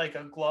fit like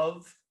a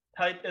glove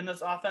type in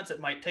this offense.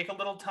 It might take a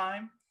little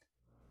time,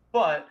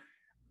 but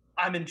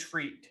I'm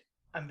intrigued.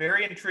 I'm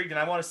very intrigued, and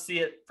I want to see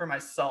it for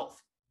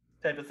myself,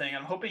 type of thing.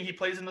 I'm hoping he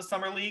plays in the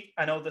summer league.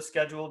 I know the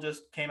schedule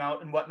just came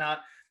out and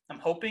whatnot. I'm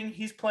hoping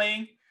he's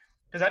playing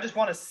because I just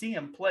want to see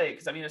him play.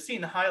 Because I mean, I've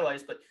seen the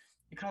highlights, but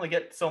you can only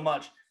get so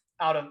much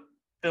out of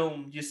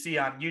film you see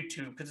on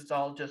YouTube because it's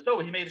all just, oh,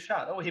 he made a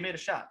shot. Oh, he made a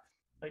shot.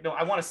 Like, no,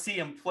 I want to see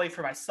him play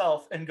for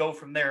myself and go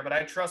from there. But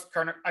I trust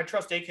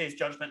AK's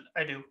judgment.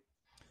 I do.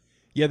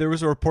 Yeah, there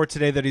was a report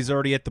today that he's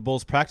already at the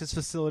Bulls practice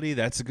facility.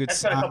 That's a good That's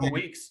sign. been a couple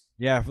weeks.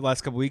 Yeah, for the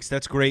last couple weeks.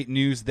 That's great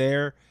news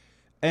there.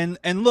 And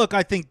look,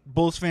 I think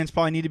Bulls fans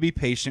probably need to be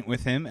patient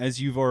with him,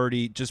 as you've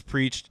already just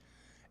preached.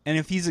 And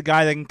if he's a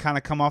guy that can kind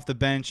of come off the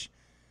bench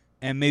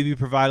and maybe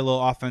provide a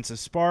little offensive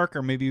spark,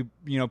 or maybe,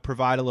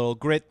 provide a little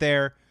grit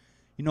there,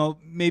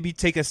 maybe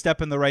take a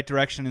step in the right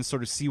direction and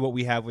sort of see what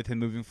we have with him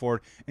moving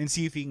forward and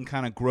see if he can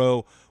kind of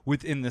grow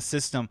within the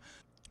system.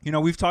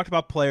 We've talked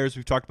about players,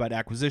 we've talked about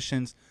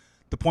acquisitions.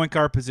 The point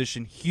guard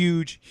position,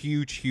 huge,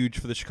 huge, huge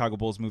for the Chicago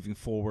Bulls moving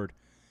forward.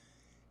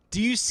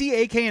 Do you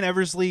see AK and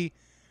Eversley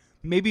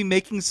maybe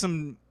making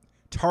some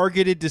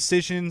targeted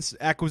decisions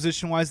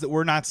acquisition-wise that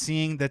we're not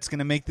seeing that's going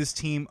to make this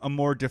team a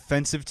more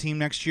defensive team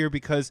next year?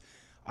 Because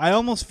I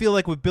almost feel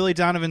like with Billy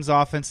Donovan's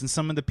offense and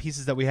some of the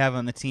pieces that we have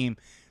on the team,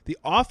 the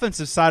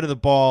offensive side of the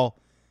ball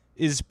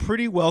is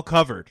pretty well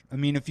covered. I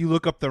mean, if you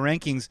look up the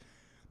rankings,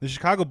 the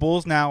Chicago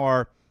Bulls now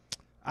are,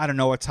 I don't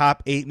know, a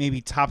top 8,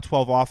 maybe top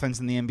 12 offense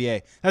in the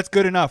NBA. That's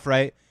good enough,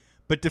 right?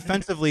 But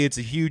defensively, it's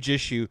a huge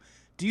issue.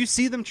 Do you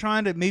see them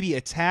trying to maybe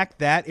attack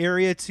that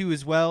area too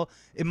as well?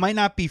 It might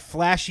not be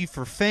flashy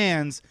for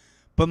fans,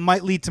 but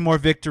might lead to more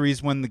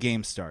victories when the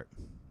games start.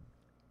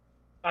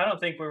 I don't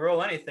think we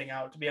roll anything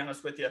out, to be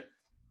honest with you.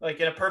 Like,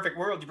 in a perfect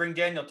world, you bring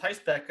Daniel Tice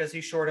back because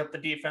he shored up the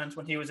defense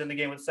when he was in the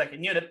game with the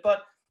second unit,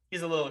 but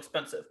he's a little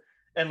expensive.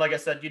 And like I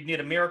said, you'd need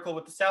a miracle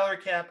with the salary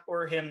cap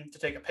or him to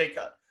take a pay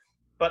cut.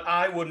 But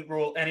I wouldn't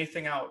rule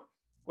anything out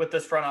with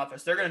this front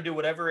office. They're going to do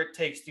whatever it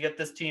takes to get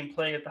this team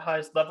playing at the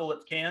highest level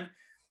it can.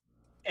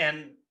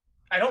 And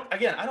I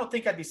don't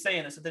think I'd be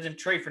saying this if they didn't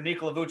trade for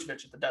Nikola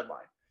Vucevic at the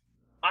deadline.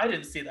 I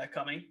didn't see that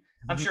coming.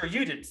 I'm sure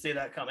you didn't see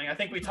that coming. I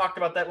think we talked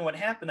about that when it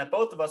happened, that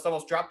both of us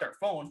almost dropped our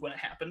phones when it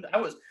happened.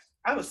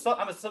 I'm a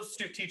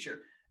substitute teacher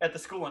at the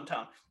school in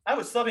town. I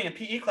was subbing in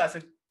PE class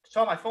and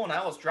saw my phone. I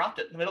almost dropped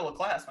it in the middle of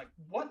class. I'm like,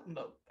 what?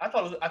 No, I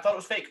thought it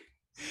was fake.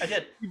 I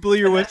did. You blew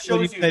your whistle.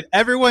 You said,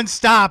 "Everyone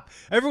stop!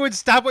 Everyone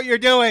stop what you're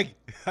doing!"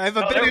 I have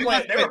a big.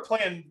 They were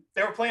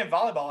playing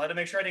volleyball. I had to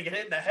make sure I didn't get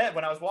hit in the head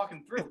when I was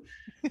walking through.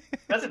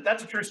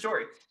 That's a true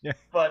story. Yeah.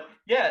 But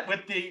yeah,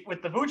 with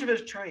the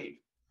Vucevic trade,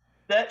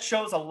 that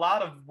shows a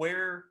lot of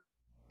where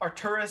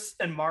Arturas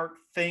and Mark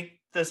think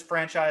this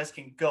franchise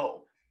can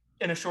go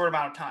in a short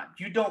amount of time.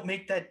 You don't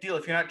make that deal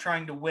if you're not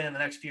trying to win in the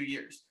next few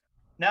years.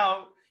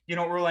 Now you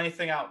don't rule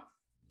anything out.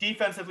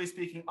 Defensively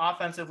speaking,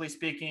 offensively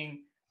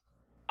speaking,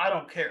 I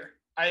don't care.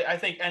 I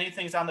think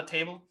anything's on the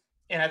table,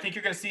 and I think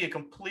you're going to see a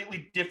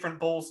completely different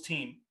Bulls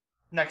team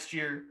next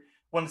year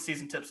when the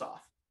season tips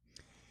off.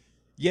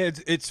 Yeah,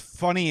 it's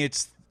funny.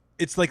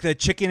 It's like the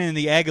chicken and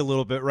the egg a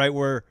little bit, right?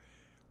 Where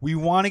we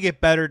want to get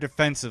better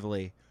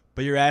defensively,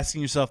 but you're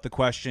asking yourself the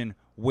question,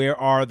 where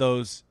are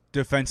those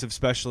defensive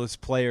specialist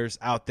players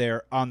out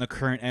there on the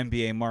current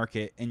NBA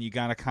market? And you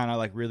got to kind of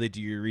like really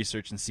do your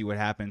research and see what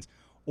happens.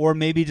 Or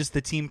maybe just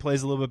the team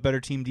plays a little bit better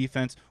team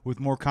defense with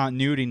more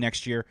continuity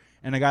next year.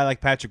 And a guy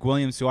like Patrick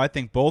Williams, who I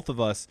think both of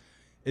us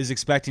is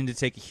expecting to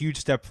take a huge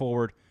step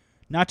forward,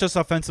 not just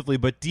offensively,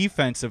 but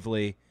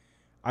defensively.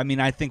 I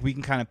mean, I think we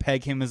can kind of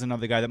peg him as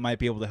another guy that might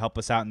be able to help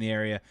us out in the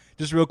area.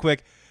 Just real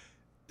quick,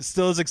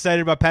 still as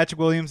excited about Patrick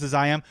Williams as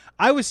I am.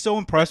 I was so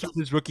impressed with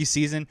his rookie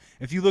season.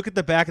 If you look at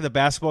the back of the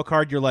basketball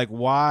card, you're like,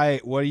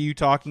 why? What are you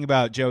talking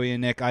about, Joey and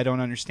Nick? I don't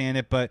understand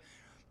it. But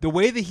the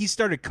way that he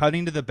started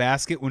cutting to the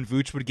basket when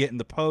Vooch would get in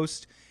the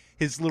post,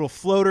 his little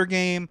floater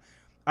game,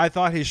 I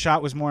thought his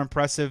shot was more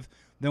impressive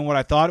than what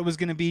I thought it was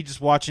going to be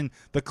just watching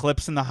the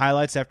clips and the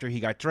highlights after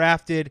he got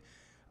drafted.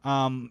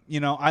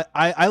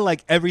 I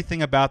like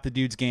everything about the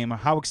dude's game.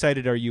 How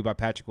excited are you about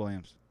Patrick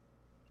Williams?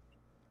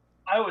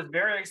 I was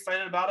very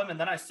excited about him, and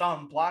then I saw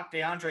him block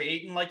DeAndre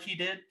Ayton like he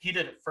did. He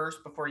did it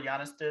first before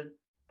Giannis did,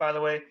 by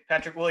the way.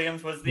 Patrick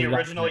Williams was the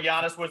original.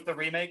 Giannis was the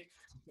remake.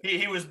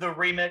 He was the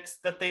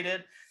remix that they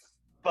did.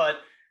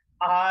 But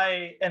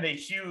I am a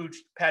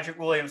huge Patrick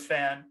Williams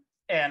fan,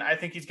 and I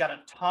think he's got a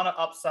ton of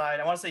upside.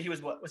 I want to say he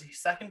was he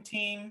second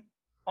team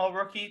all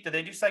rookie? Did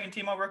they do second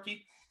team all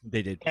rookie?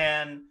 They did.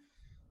 And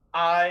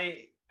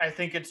I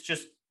think it's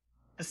just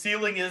the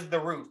ceiling is the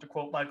roof, to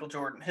quote Michael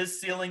Jordan.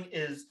 His ceiling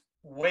is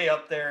way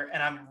up there,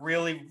 and I'm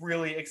really,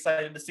 really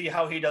excited to see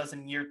how he does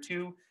in year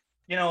two.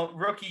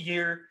 Rookie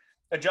year,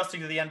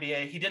 adjusting to the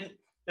NBA.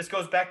 This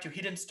goes back to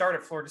he didn't start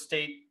at Florida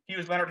State. He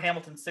was Leonard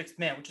Hamilton's sixth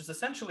man, which is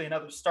essentially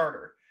another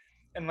starter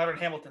in Leonard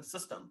Hamilton's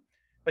system.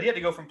 But he had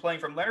to go from playing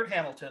from Leonard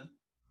Hamilton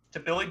to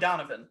Billy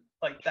Donovan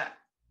like that.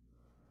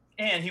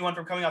 And he went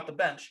from coming off the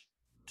bench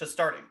to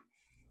starting.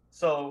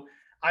 So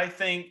I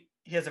think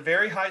he has a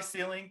very high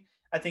ceiling.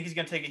 I think he's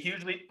going to take a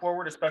huge leap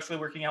forward, especially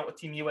working out with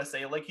Team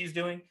USA like he's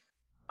doing.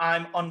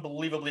 I'm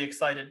unbelievably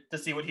excited to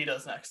see what he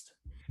does next.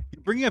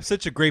 bringing up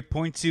such a great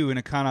point too, and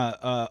it kind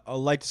of a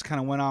light just kind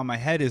of went on in my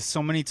head. Is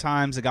so many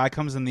times a guy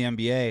comes in the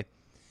NBA,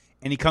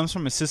 and he comes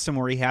from a system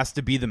where he has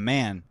to be the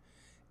man,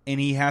 and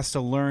he has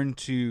to learn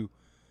to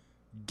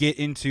get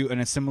into and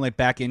assimilate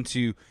back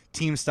into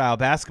team style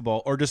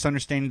basketball, or just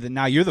understanding that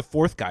now you're the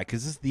fourth guy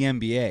because this is the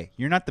NBA.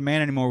 You're not the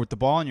man anymore with the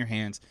ball in your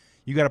hands.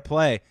 You got to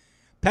play.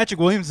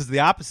 Patrick Williams is the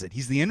opposite.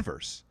 He's the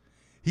inverse.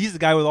 He's the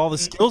guy with all the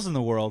skills in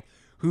the world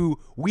who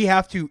we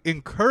have to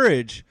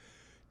encourage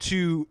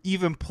to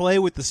even play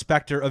with the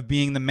specter of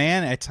being the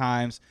man at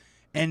times.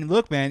 And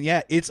look, man,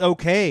 yeah, it's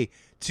okay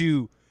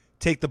to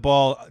take the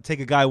ball, take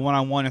a guy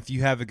one-on-one if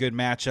you have a good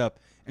matchup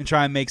and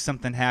try and make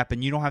something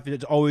happen. You don't have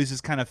to always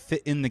just kind of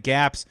fit in the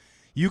gaps.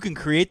 You can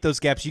create those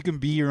gaps. You can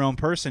be your own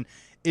person.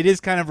 It is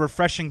kind of a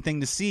refreshing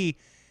thing to see,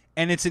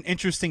 and it's an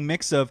interesting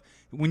mix of,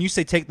 when you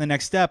say take the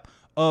next step,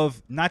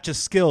 of not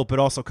just skill but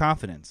also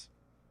confidence.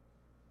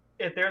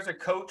 If there's a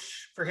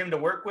coach for him to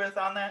work with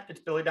on that, it's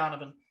Billy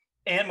Donovan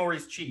and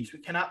Maurice Cheeks. We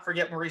cannot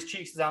forget Maurice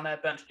Cheeks is on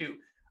that bench too.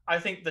 I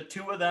think the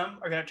two of them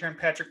are going to turn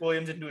Patrick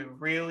Williams into a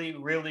really,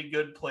 really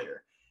good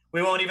player.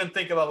 We won't even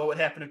think about what would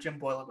happen if Jim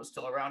Boylan was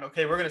still around.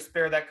 Okay, we're going to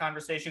spare that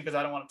conversation because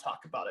I don't want to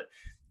talk about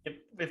it.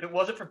 If it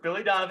wasn't for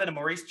Billy Donovan and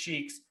Maurice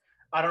Cheeks,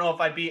 I don't know if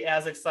I'd be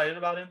as excited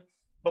about him.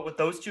 But with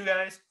those two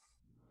guys,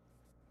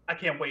 I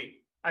can't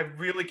wait. I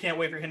really can't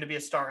wait for him to be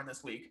a star in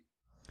this league.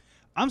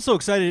 I'm so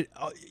excited.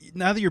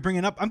 Now that you're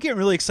bringing it up, I'm getting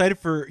really excited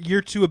for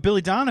year 2 of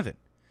Billy Donovan.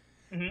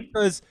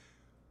 Because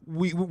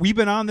we've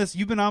been on this,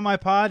 you've been on my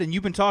pod, and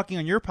you've been talking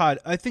on your pod.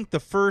 I think the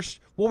first,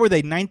 what were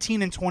they,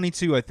 19 and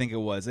 22, I think it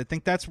was. I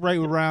think that's right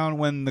around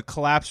when the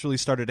collapse really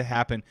started to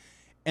happen.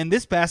 And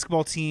this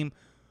basketball team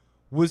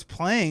was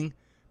playing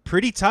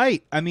pretty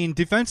tight. I mean,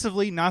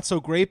 defensively, not so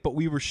great, but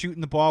we were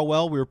shooting the ball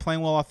well. We were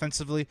playing well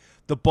offensively.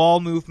 The ball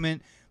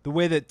movement, the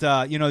way that,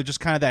 just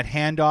kind of that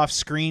handoff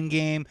screen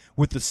game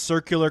with the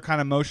circular kind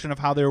of motion of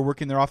how they were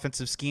working their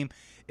offensive scheme,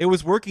 it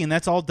was working, and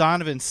that's all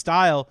Donovan's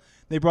style.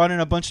 They brought in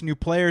a bunch of new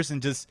players,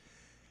 and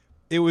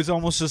it was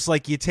almost just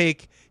like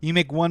you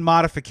make one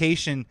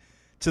modification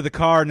to the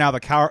car, now the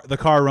car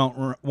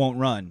won't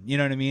run. You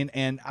know what I mean?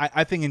 And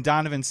I think in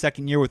Donovan's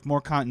second year with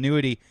more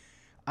continuity,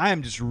 I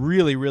am just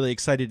really, really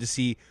excited to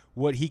see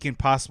what he can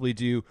possibly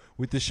do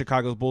with the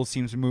Chicago Bulls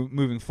teams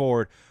moving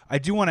forward. I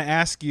do want to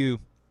ask you,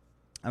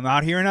 I'm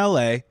out here in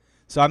LA,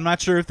 so I'm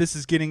not sure if this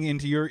is getting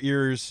into your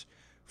ears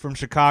from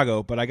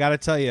Chicago, but I got to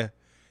tell you,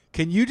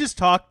 can you just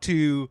talk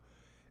to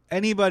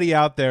anybody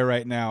out there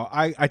right now?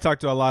 I talk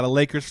to a lot of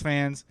Lakers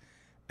fans,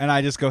 and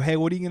I just go, hey,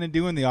 what are you going to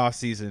do in the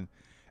offseason?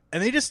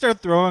 And they just start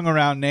throwing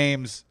around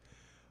names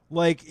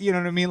like, you know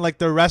what I mean, like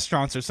the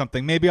restaurants or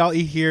something. Maybe I'll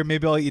eat here,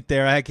 maybe I'll eat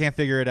there. I can't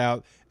figure it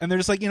out. And they're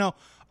just like,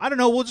 I don't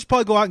know, we'll just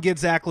probably go out and get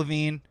Zach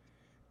LaVine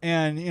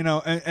and,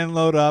 and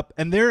load up.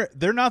 And they're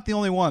not the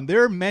only one.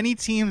 There are many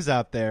teams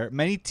out there,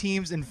 many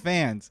teams and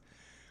fans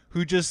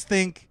who just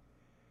think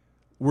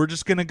we're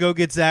just going to go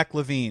get Zach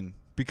LaVine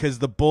because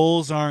the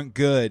Bulls aren't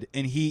good.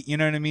 And he, you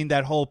know what I mean,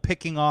 that whole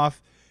picking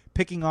off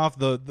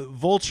the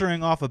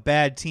vulturing off a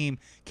bad team.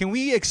 Can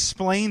we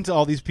explain to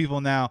all these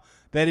people now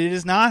that it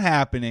is not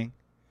happening?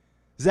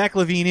 Zach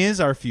LaVine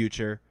is our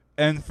future,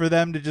 and for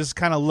them to just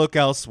kind of look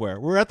elsewhere.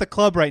 We're at the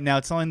club right now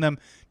telling them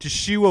to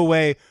shoo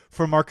away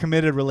from our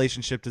committed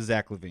relationship to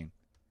Zach LaVine.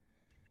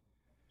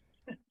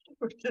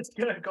 We're just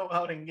going to go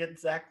out and get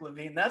Zach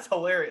LaVine. That's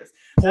hilarious.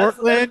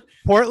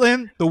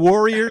 Portland, the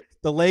Warriors,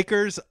 the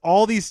Lakers,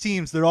 all these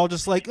teams, they're all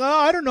just like, oh,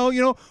 I don't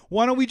know,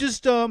 why don't we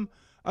just,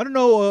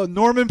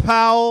 Norman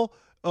Powell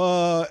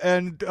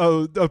and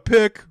a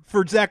pick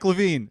for Zach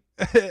LaVine.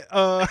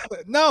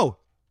 No,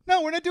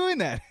 we're not doing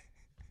that.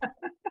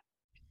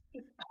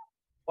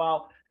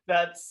 Wow,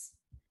 that's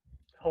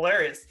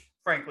hilarious.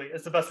 Frankly,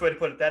 it's the best way to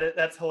put it.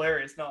 That's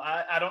hilarious. No,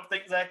 I don't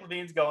think Zach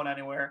LaVine's going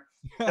anywhere.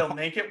 He'll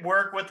make it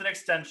work with an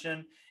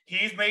extension.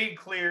 He's made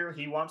clear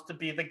he wants to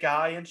be the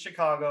guy in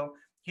Chicago.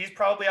 He's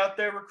probably out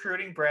there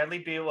recruiting Bradley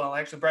Beal. Well,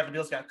 actually, Bradley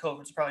Beal's got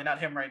COVID, so probably not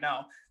him right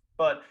now.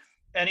 But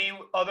any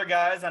other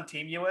guys on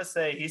Team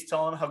USA, he's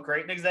telling them how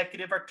great an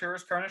executive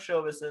Arturas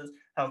Karnisovas is,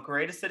 how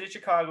great a city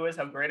Chicago is,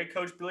 how great a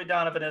coach Billy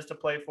Donovan is to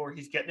play for.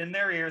 He's getting in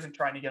their ears and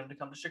trying to get them to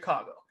come to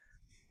Chicago.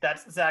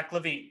 That's Zach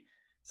LaVine.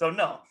 So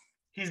no,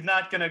 he's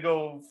not going to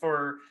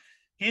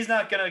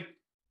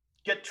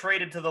get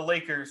traded to the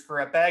Lakers for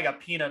a bag of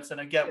peanuts and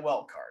a get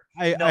well card.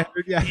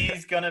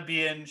 He's going to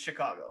be in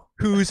Chicago.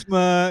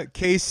 Kuzma,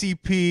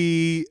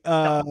 KCP,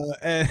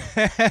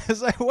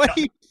 it's like, what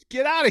do you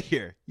get out of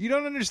here? You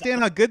don't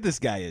understand how good this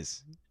guy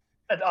is.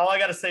 And all I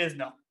got to say is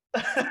no.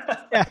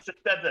 Yeah. That's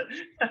it.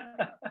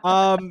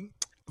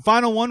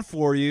 Final one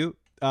for you.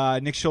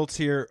 Nick Schultz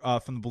here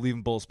from the Believe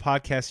in Bulls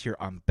podcast here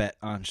on Bet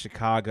on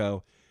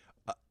Chicago.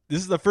 This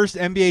is the first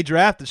NBA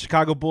draft the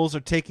Chicago Bulls are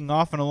taking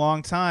off in a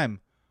long time.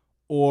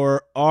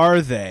 Or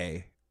are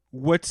they?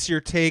 What's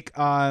your take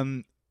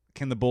on,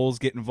 can the Bulls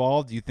get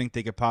involved? Do you think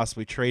they could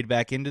possibly trade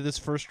back into this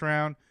first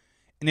round?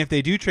 And if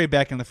they do trade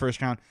back in the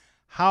first round,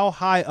 how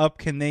high up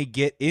can they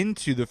get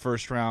into the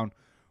first round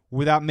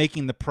without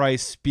making the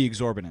price be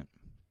exorbitant?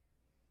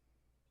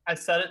 I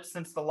said it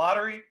since the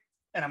lottery.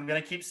 and I'm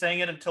going to keep saying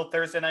it until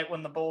Thursday night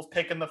when the Bulls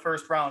pick in the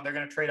first round. They're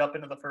going to trade up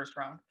into the first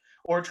round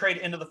or trade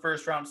into the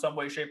first round some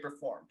way, shape, or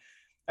form.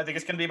 I think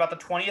it's going to be about the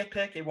 20th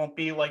pick. It won't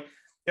be like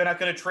they're not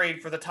going to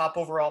trade for the top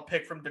overall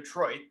pick from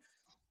Detroit.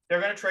 They're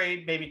going to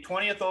trade maybe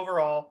 20th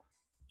overall.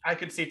 I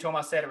could see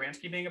Tomas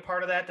Satoransky being a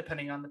part of that,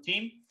 depending on the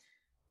team.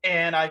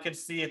 And I could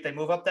see if they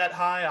move up that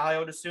high,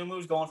 Ayo Dosunmu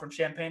is going from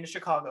Champaign to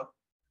Chicago.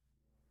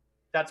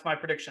 That's my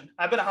prediction.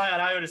 I've been high on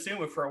Ayo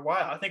Dosunmu for a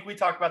while. I think we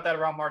talked about that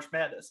around March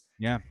Madness.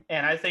 Yeah.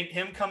 And I think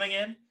him coming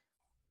in,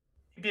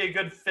 he'd be a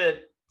good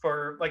fit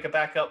for like a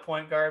backup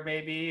point guard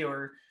maybe,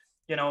 or,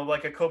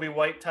 like a Kobe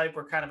White type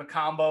or kind of a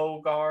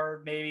combo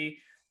guard maybe.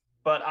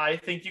 But I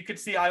think you could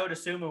see Ayo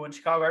Dosunmu in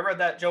Chicago. I read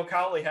that Joe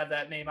Cowley had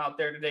that name out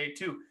there today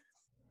too.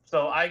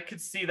 So I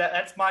could see that.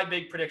 That's my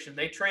big prediction.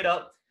 They trade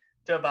up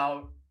to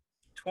about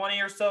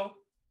 20 or so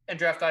and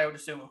draft Ayo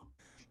Dosunmu.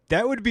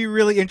 That would be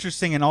really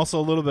interesting, and also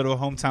a little bit of a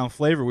hometown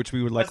flavor, which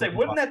we would like.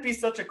 Wouldn't that be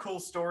such a cool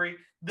story?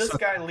 This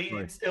guy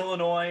leads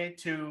Illinois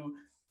to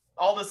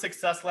all the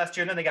success last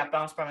year, and then they got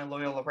bounced by my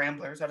Loyola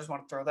Ramblers. I just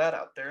want to throw that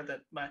out there,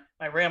 that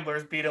my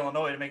Ramblers beat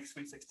Illinois to make the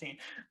Sweet 16.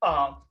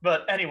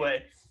 But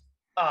anyway,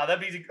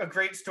 that'd be a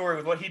great story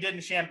with what he did in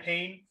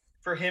Champaign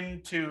for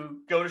him to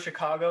go to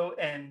Chicago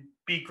and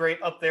be great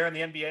up there in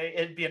the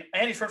NBA.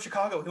 And he's from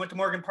Chicago. He went to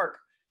Morgan Park.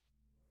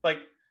 Like,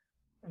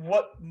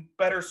 what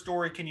better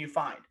story can you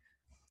find?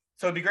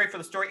 So it'd be great for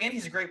the story, and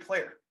he's a great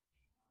player.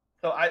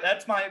 So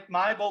that's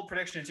my bold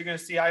prediction is you're going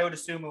to see Ayo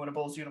Dosunmu in a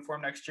Bulls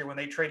uniform next year when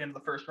they trade into the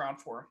first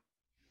round for him.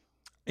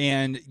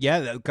 And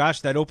yeah,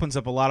 that opens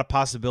up a lot of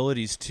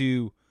possibilities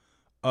too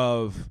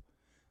of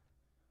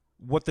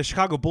what the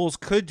Chicago Bulls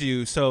could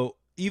do. So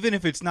even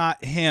if it's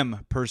not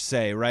him per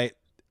se, right?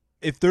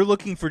 If they're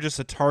looking for just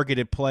a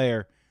targeted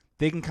player,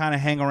 they can kind of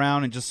hang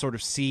around and just sort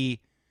of see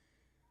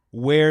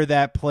where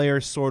that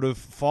player sort of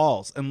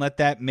falls and let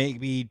that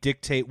maybe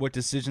dictate what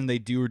decision they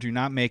do or do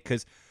not make.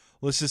 Because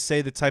let's just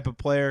say the type of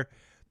player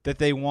that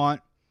they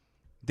want,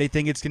 they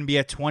think it's going to be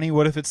at 20.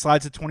 What if it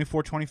slides to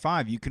 24,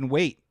 25? You can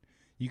wait.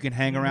 You can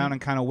hang around and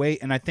kind of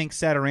wait. And I think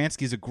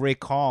Satoransky is a great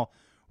call,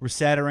 where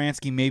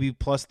Satoransky maybe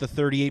plus the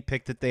 38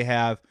 pick that they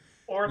have.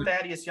 Or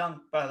Thaddeus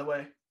Young, by the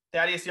way.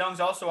 Thaddeus Young's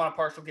also on a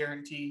partial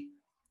guarantee,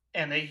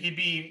 and he'd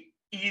be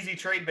easy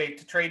trade bait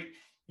to trade.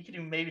 You could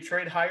even maybe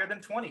trade higher than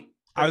 20.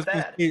 I was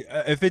gonna say,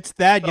 if it's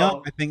that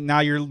young, I think now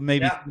you're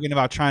maybe thinking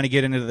about trying to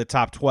get into the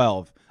top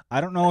 12. I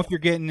don't know if you're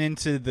getting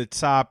into the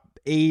top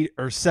 8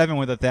 or 7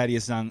 with a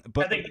Thaddeus Young,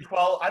 but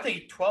I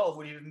think 12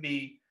 would even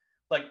be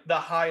like the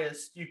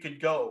highest you could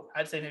go.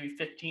 I'd say maybe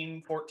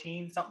 15,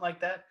 14, something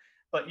like that.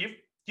 But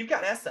you've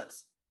got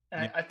assets,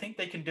 and I think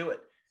they can do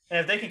it. And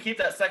if they can keep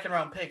that second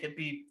round pick,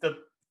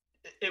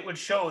 it would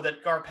show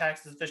that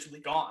Garpax is officially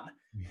gone.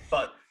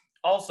 But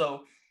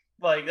also,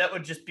 like, that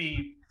would just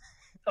be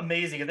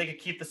amazing if they could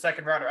keep the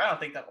second rounder. I don't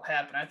think that will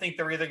happen. I think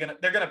they're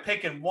gonna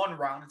pick in one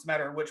round. It's a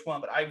matter of which one,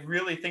 but I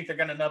really think they're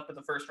gonna end up in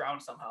the first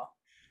round somehow.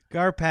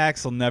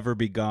 Garpax will never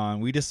be gone.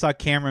 We just saw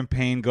Cameron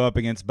Payne go up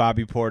against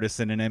Bobby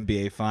Portis in an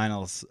NBA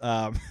Finals.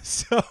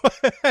 So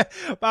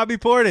Bobby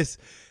Portis,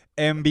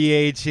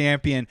 NBA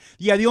champion.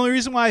 Yeah, the only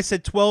reason why I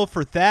said 12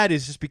 for Thad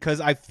is just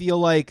because I feel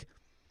like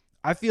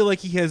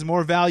he has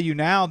more value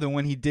now than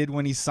when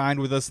he signed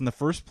with us in the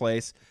first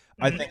place.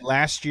 I think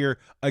last year,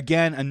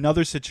 again,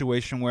 another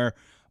situation where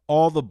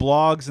all the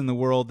blogs in the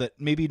world that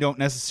maybe don't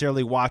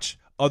necessarily watch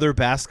other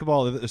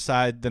basketball other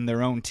side than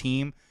their own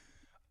team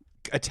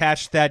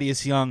attached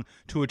Thaddeus Young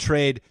to a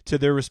trade to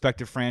their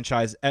respective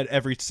franchise at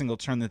every single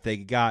turn that they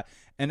got,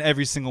 and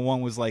every single one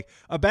was like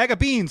a bag of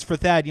beans for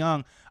Thad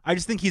Young. I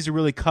just think he's a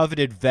really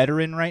coveted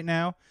veteran right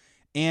now,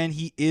 and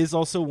he is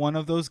also one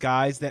of those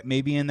guys that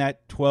maybe in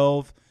that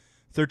 12,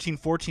 13,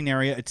 14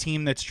 area, a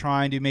team that's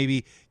trying to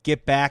maybe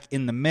get back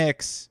in the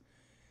mix,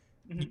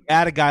 you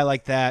add a guy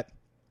like that.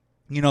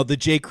 The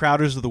Jay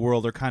Crowders of the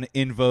world are kind of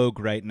in vogue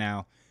right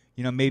now.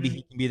 Maybe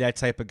he can be that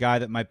type of guy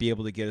that might be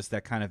able to get us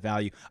that kind of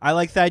value. I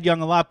like Thad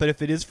Young a lot, but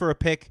if it is for a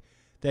pick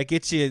that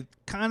gets you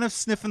kind of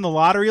sniffing the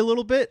lottery a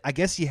little bit, I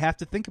guess you have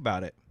to think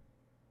about it.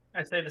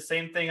 I say the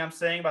same thing I'm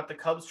saying about the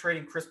Cubs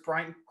trading Chris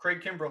Bryant,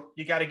 Craig Kimbrell.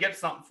 You got to get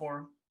something for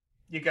him.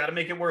 You got to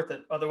make it worth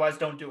it. Otherwise,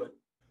 don't do it.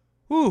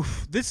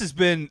 Oof, this has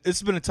been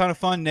a ton of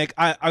fun, Nick.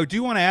 I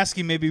do want to ask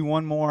you maybe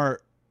one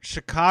more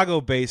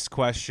Chicago-based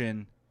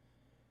question,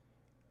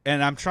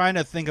 and I'm trying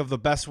to think of the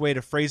best way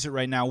to phrase it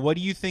right now. What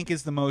do you think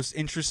is the most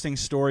interesting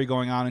story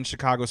going on in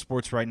Chicago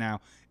sports right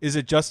now? Is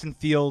it Justin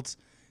Fields?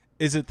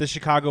 Is it the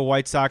Chicago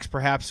White Sox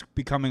perhaps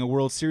becoming a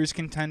World Series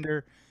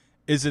contender?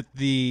 Is it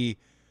the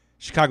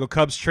Chicago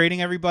Cubs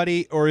trading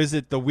everybody? Or is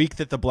it the week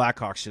that the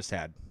Blackhawks just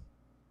had?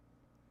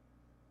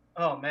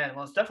 Oh, man.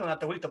 Well, it's definitely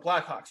not the week the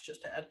Blackhawks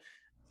just had.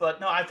 But,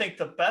 no, I think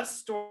the best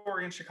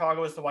story in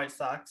Chicago is the White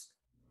Sox,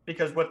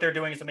 because what they're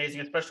doing is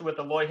amazing, especially with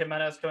Eloy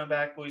Jimenez coming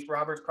back, Luis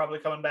Roberts probably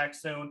coming back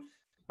soon.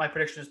 My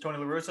prediction is Tony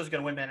La Russa is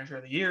going to win Manager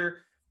of the Year.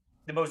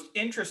 The most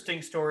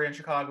interesting story in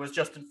Chicago is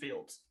Justin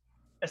Fields,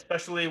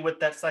 especially with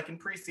that second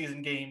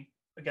preseason game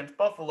against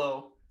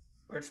Buffalo,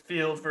 where it's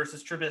Fields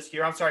versus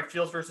Trubisky,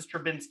 Fields versus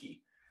Trubinsky,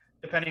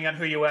 depending on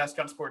who you ask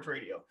on sports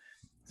radio.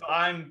 So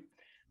I'm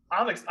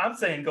I'm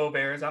saying go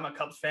Bears. I'm a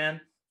Cubs fan,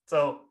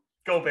 so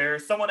go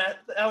Bears. I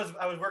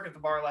was working at the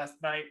bar last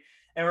night,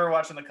 and we were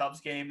watching the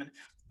Cubs game, and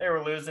they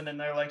were losing, and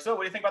they're like, "So,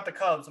 what do you think about the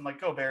Cubs?" I'm like,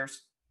 "Go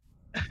Bears."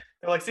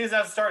 They're like, "Season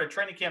hasn't started.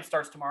 Training camp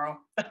starts tomorrow."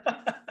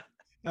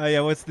 Oh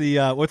yeah, what's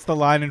the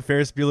line in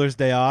Ferris Bueller's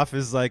Day Off?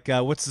 Is like,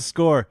 what's the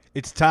score?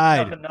 It's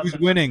tied. Nothing. Who's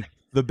winning?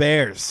 The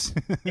Bears.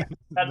 Yeah,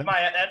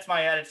 that's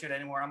my attitude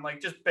anymore. I'm like,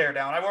 just bear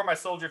down. I wore my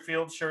Soldier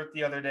Field shirt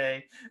the other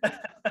day.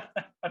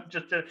 I'm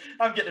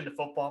getting into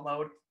football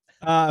mode.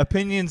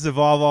 Opinions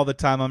evolve all the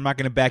time. I'm not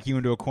going to back you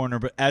into a corner,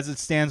 but as it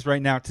stands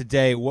right now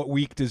today, what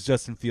week does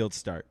Justin Fields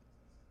start?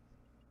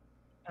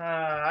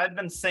 I've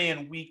been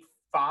saying week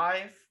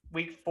 5,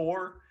 week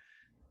 4,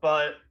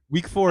 but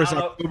week 4 is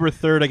October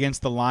 3rd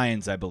against the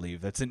Lions, I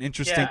believe. That's an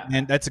interesting,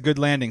 and that's a good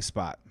landing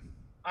spot.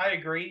 I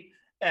agree.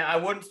 And I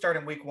wouldn't start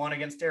in week 1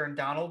 against Aaron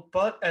Donald,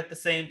 but at the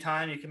same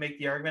time, you can make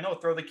the argument,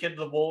 throw the kid to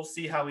the Wolves,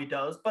 see how he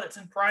does. But it's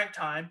in prime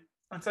time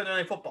on Sunday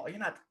Night Football. You're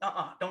not,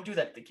 don't do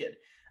that to the kid.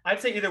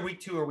 I'd say either week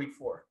 2 or week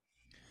 4.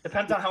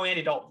 Depends on how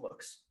Andy Dalton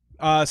looks.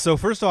 So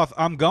first off,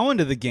 I'm going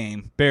to the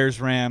game,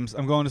 Bears-Rams.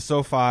 I'm going to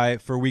SoFi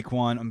for week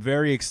 1. I'm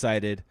very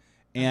excited.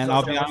 And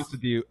I'll be honest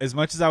with you, as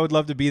much as I would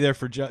love to be there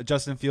for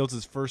Justin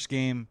Fields' first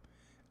game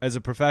as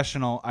a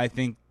professional, I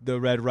think the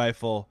Red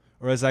Rifle,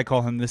 or as I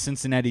call him, the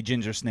Cincinnati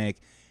Ginger Snake,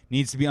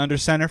 needs to be under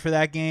center for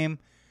that game.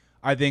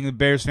 I think the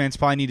Bears fans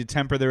probably need to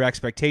temper their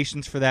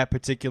expectations for that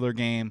particular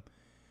game.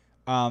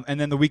 And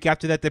then the week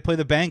after that, they play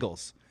the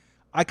Bengals.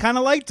 I kind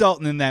of like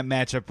Dalton in that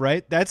matchup,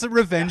 right? That's a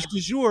revenge du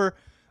jour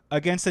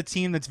against a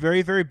team that's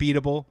very, very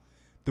beatable.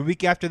 The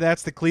week after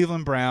that's the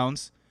Cleveland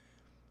Browns.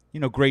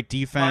 Great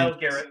defense. Myles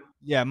Garrett.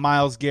 Yeah,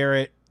 Myles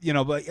Garrett.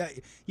 But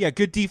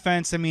good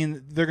defense. I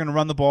mean, they're going to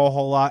run the ball a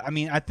whole lot. I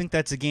mean, I think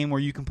that's a game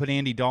where you can put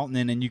Andy Dalton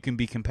in and you can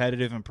be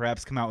competitive and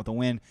perhaps come out with a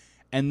win.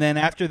 And then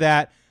after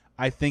that,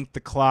 I think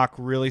the clock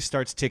really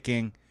starts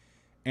ticking,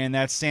 and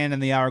that sand in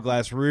the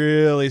hourglass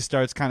really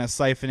starts kind of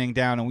siphoning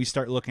down, and we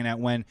start looking at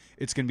when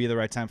it's going to be the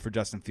right time for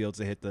Justin Fields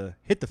to hit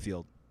the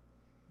field.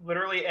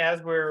 Literally,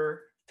 as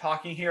we're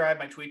talking here, I have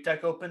my tweet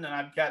deck open, and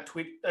I've got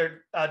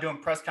doing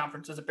press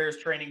conferences at Bears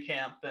training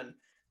camp, and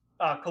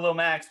Khalil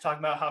Mack's talking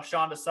about how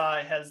Sean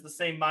Desai has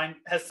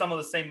some of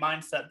the same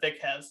mindset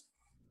Vic has,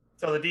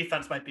 so the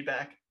defense might be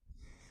back.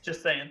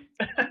 Just saying.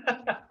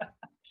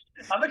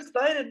 I'm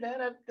excited,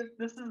 man.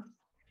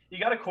 You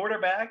got a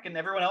quarterback and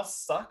everyone else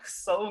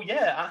sucks. So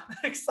yeah, I'm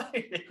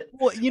excited.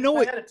 Well,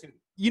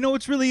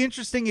 what's really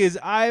interesting is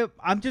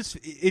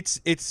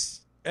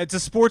it's a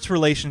sports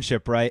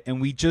relationship, right? And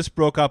we just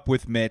broke up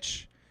with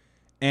Mitch,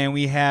 and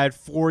we had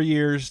 4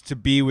 years to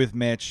be with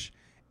Mitch,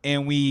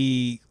 and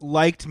we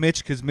liked Mitch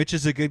because Mitch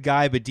is a good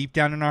guy, but deep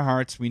down in our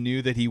hearts, we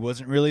knew that he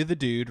wasn't really the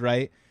dude,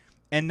 right?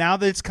 And now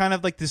that it's kind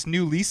of like this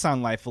new lease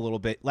on life a little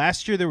bit.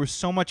 Last year there was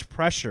so much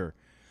pressure.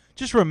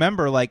 Just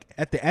remember, like,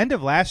 at the end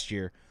of last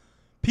year,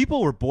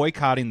 people were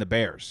boycotting the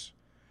Bears.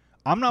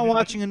 I'm not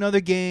watching another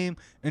game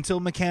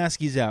until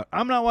McCaskey's out.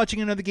 I'm not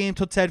watching another game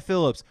until Ted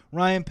Phillips,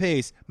 Ryan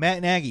Pace,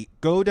 Matt Nagy.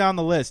 Go down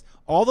the list.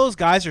 All those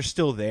guys are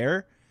still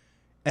there,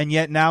 and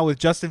yet now with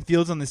Justin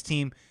Fields on this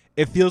team,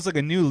 it feels like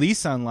a new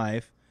lease on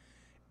life.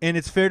 And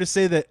it's fair to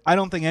say that I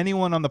don't think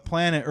anyone on the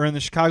planet or in the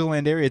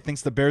Chicagoland area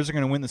thinks the Bears are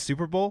going to win the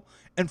Super Bowl.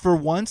 And for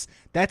once,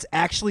 that's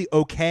actually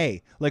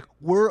okay. Like,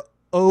 we're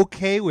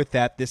okay with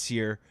that this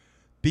year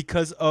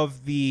because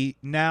of the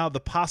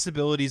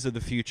possibilities of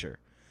the future.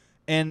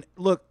 And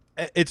look,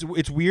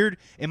 it's weird.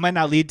 It might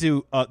not lead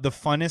to the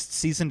funnest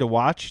season to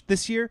watch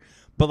this year,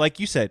 but like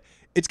you said,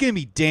 it's going to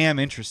be damn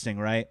interesting,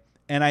 right?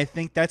 And I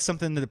think that's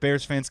something that the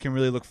Bears fans can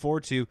really look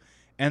forward to.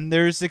 And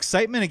there's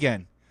excitement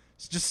again.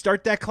 So just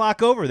start that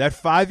clock over, that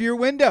 5-year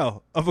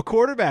window of a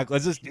quarterback.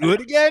 Let's just do it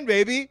again,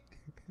 baby.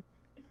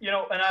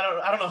 And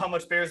I don't know how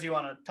much Bears you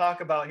want to talk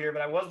about here,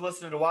 but I was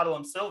listening to Waddle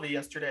and Sylvie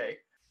yesterday,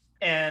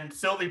 and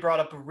Sylvie brought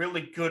up a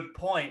really good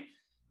point.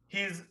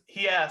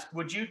 He asked,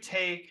 would you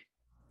take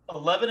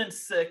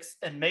 11-6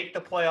 and make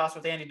the playoffs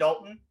with Andy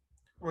Dalton,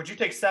 or would you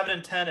take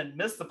 7-10 and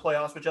miss the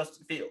playoffs with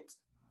Justin Fields?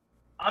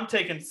 I'm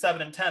taking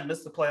 7-10,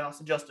 miss the playoffs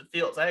with Justin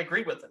Fields. I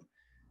agree with him.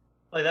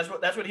 Like,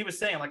 that's what he was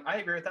saying. Like, I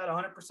agree with that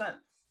 100%.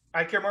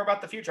 I care more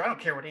about the future. I don't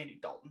care what Andy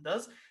Dalton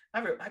does.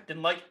 I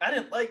didn't like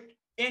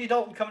Andy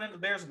Dalton coming into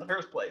the Bears in the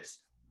first place.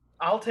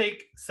 I'll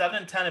take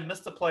 7-10 and miss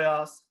the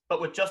playoffs,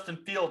 but with Justin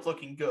Fields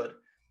looking good,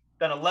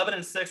 than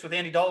 11-6 with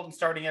Andy Dalton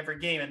starting every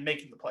game and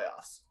making the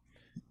playoffs.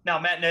 Now,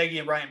 Matt Nagy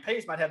and Ryan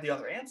Pace might have the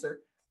other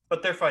answer,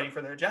 but they're fighting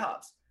for their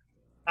jobs.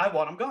 I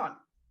want them gone.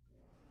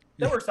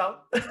 That works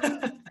out.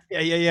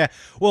 Yeah.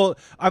 Well,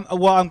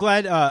 I'm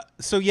glad.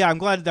 I'm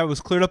glad that was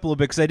cleared up a little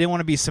bit because I didn't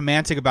want to be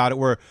semantic about it.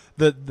 Where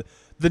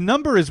the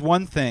number is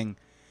one thing.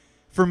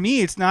 For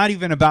me, it's not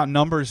even about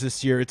numbers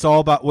this year. It's all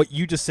about what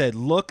you just said,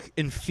 look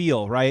and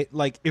feel, right?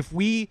 Like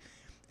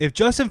if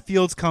Justin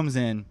Fields comes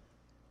in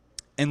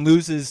and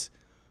loses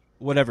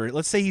whatever,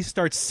 let's say he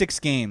starts 6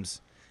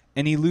 games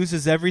and he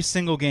loses every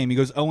single game. He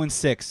goes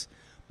 0-6,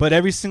 but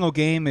every single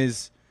game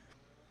is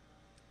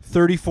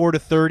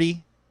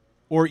 34-30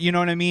 Or, you know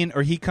what I mean?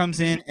 Or he comes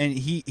in and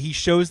he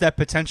shows that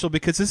potential,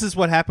 because this is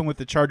what happened with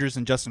the Chargers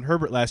and Justin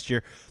Herbert last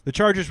year. The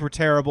Chargers were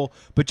terrible,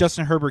 but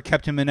Justin Herbert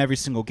kept him in every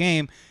single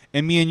game.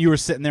 And me and you were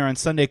sitting there on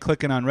Sunday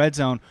clicking on Red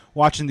Zone,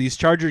 watching these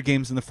Charger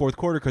games in the fourth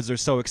quarter because they're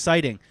so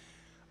exciting.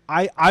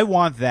 I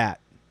want that,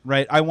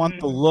 right? I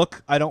want the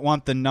look. I don't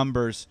want the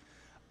numbers.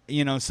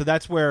 You know, so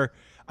that's where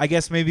I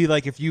guess maybe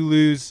like if you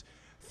lose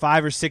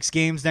 5 or 6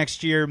 games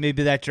next year,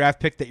 maybe that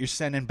draft pick that you're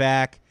sending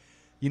back,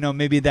 you know,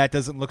 maybe that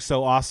doesn't look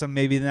so awesome.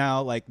 Maybe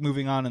now, like,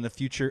 moving on in the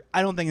future,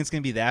 I don't think it's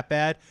going to be that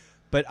bad.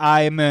 But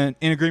I am in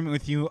agreement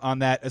with you on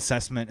that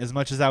assessment. As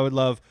much as I would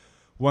love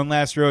one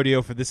last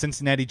rodeo for the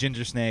Cincinnati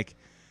Ginger Snake,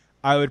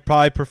 I would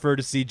probably prefer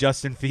to see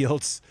Justin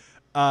Fields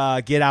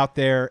get out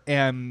there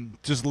and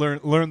just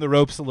learn the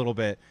ropes a little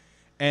bit.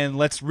 And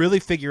let's really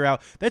figure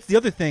out. That's the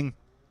other thing,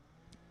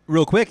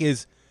 real quick,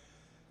 is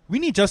we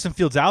need Justin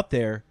Fields out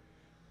there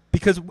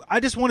because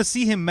I just want to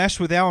see him mesh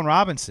with Allen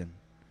Robinson.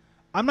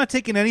 I'm not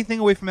taking anything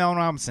away from Allen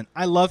Robinson.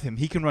 I love him.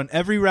 He can run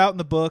every route in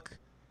the book,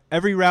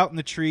 every route in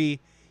the tree.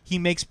 He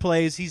makes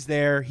plays. He's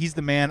there. He's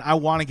the man. I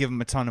want to give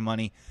him a ton of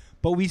money.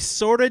 But we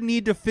sort of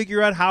need to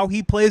figure out how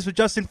he plays with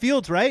Justin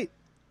Fields, right?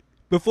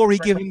 Before we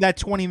give him that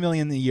 $20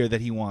 million a year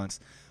that he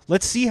wants.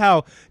 Let's see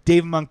how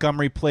David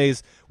Montgomery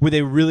plays with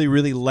a really,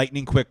 really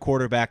lightning-quick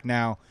quarterback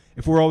now.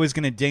 If we're always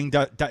going to ding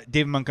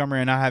David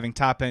Montgomery and not having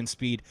top-end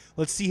speed,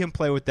 let's see him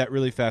play with that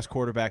really fast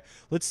quarterback.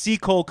 Let's see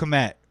Cole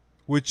Kmet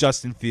with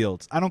Justin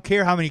Fields. I don't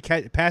care how many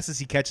passes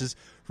he catches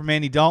from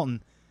Andy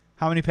Dalton.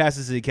 How many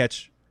passes did he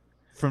catch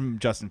from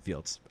Justin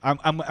Fields?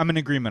 I'm in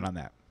agreement on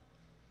that.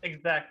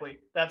 Exactly.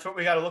 That's what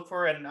we got to look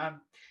for. And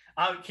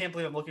I can't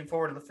believe I'm looking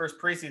forward to the first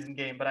preseason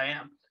game, but I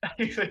am. I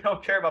usually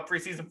don't care about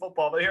preseason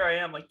football, but here I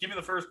am. Like, give me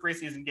the first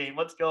preseason game.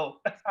 Let's go.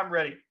 I'm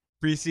ready.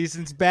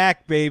 Preseason's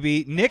back,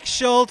 baby. Nick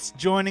Schultz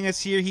joining us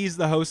here. He's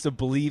the host of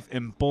Believe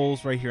in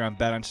Bulls right here on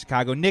Bet on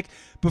Chicago. Nick,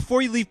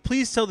 before you leave,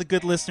 please tell the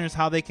good listeners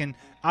how they can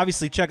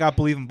obviously check out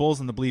Believe in Bulls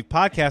on the Believe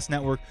Podcast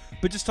Network,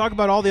 but just talk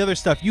about all the other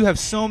stuff. You have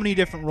so many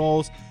different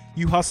roles.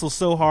 You hustle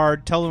so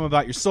hard. Tell them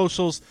about your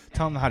socials.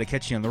 Tell them how to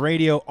catch you on the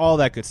radio, all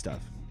that good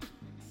stuff.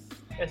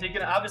 Yes, you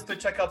can obviously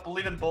check out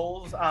Believe in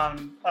Bulls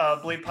on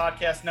Believe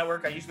Podcast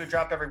Network. I usually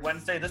drop every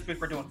Wednesday. This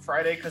week we're doing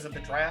Friday because of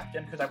the draft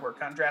and because I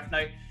work on draft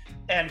night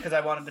and because I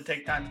wanted to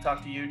take time to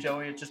talk to you,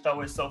 Joey. It's just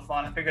always so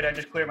fun. I figured I'd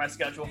just clear my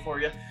schedule for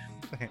you.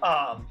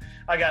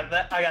 I got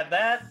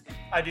that.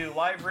 I do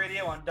live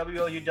radio on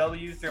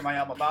WLUW through my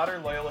alma mater,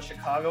 Loyola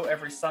Chicago,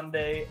 every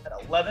Sunday at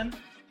 11.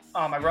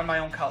 I run my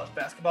own college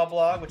basketball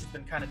blog, which has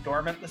been kind of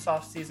dormant this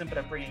offseason, but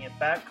I'm bringing it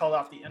back, called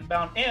Off the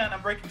Inbound. And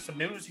I'm breaking some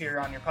news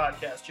here on your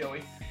podcast,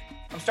 Joey.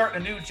 I'm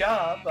starting a new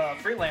job,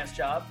 freelance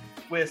job,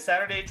 with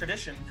Saturday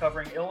Tradition,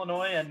 covering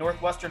Illinois and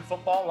Northwestern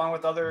football, along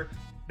with other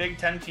Big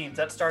Ten teams.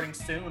 That's starting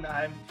soon.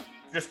 I'm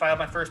just filed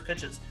my first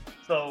pitches.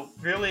 So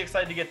really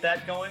excited to get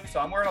that going. So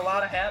I'm wearing a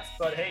lot of hats,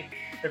 but hey,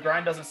 the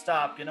grind doesn't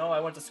stop. You know, I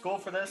went to school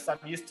for this. I'm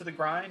used to the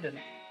grind, and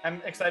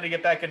I'm excited to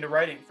get back into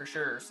writing for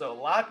sure. So a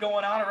lot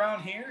going on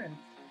around here, and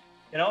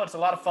you know, it's a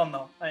lot of fun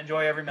though. I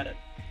enjoy every minute.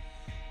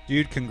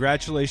 Dude,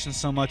 congratulations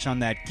so much on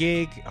that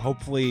gig.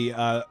 Hopefully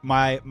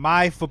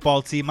my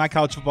football team, my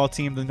college football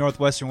team, the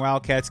Northwestern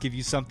Wildcats, give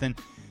you something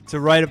to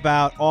write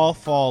about all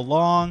fall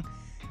long.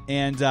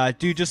 And,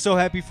 dude, just so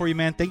happy for you,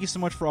 man. Thank you so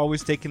much for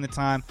always taking the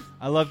time.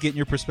 I love getting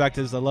your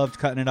perspectives. I loved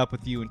cutting it up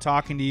with you and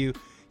talking to you.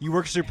 You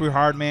work super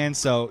hard, man,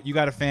 so you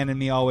got a fan in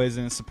me always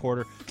and a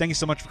supporter. Thank you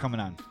so much for coming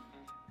on.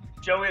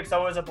 Joey, it's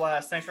always a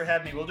blast. Thanks for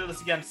having me. We'll do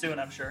this again soon,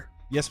 I'm sure.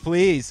 Yes,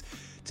 please.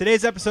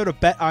 Today's episode of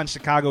Bet on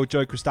Chicago with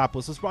Joey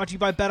Christopoulos was brought to you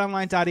by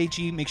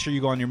BetOnline.ag. Make sure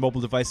you go on your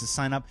mobile devices,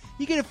 sign up.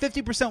 You get a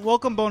 50%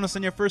 welcome bonus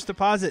on your first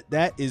deposit.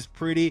 That is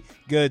pretty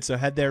good, so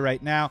head there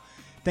right now.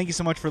 Thank you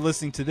so much for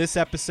listening to this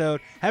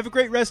episode. Have a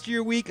great rest of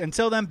your week.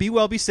 Until then, be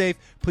well, be safe.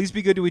 Please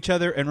be good to each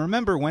other. And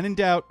remember, when in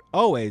doubt,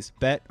 always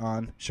bet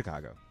on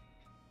Chicago.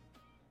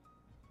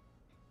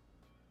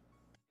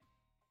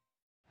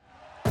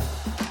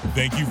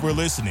 Thank you for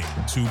listening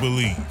to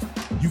Believe.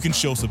 You can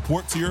show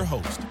support to your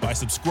host by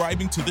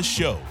subscribing to the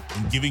show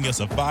and giving us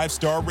a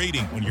 5-star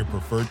rating on your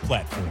preferred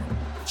platform.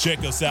 Check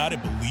us out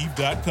at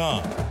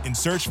Believe.com and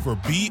search for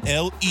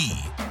BLEAV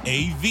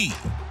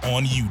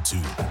on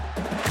YouTube.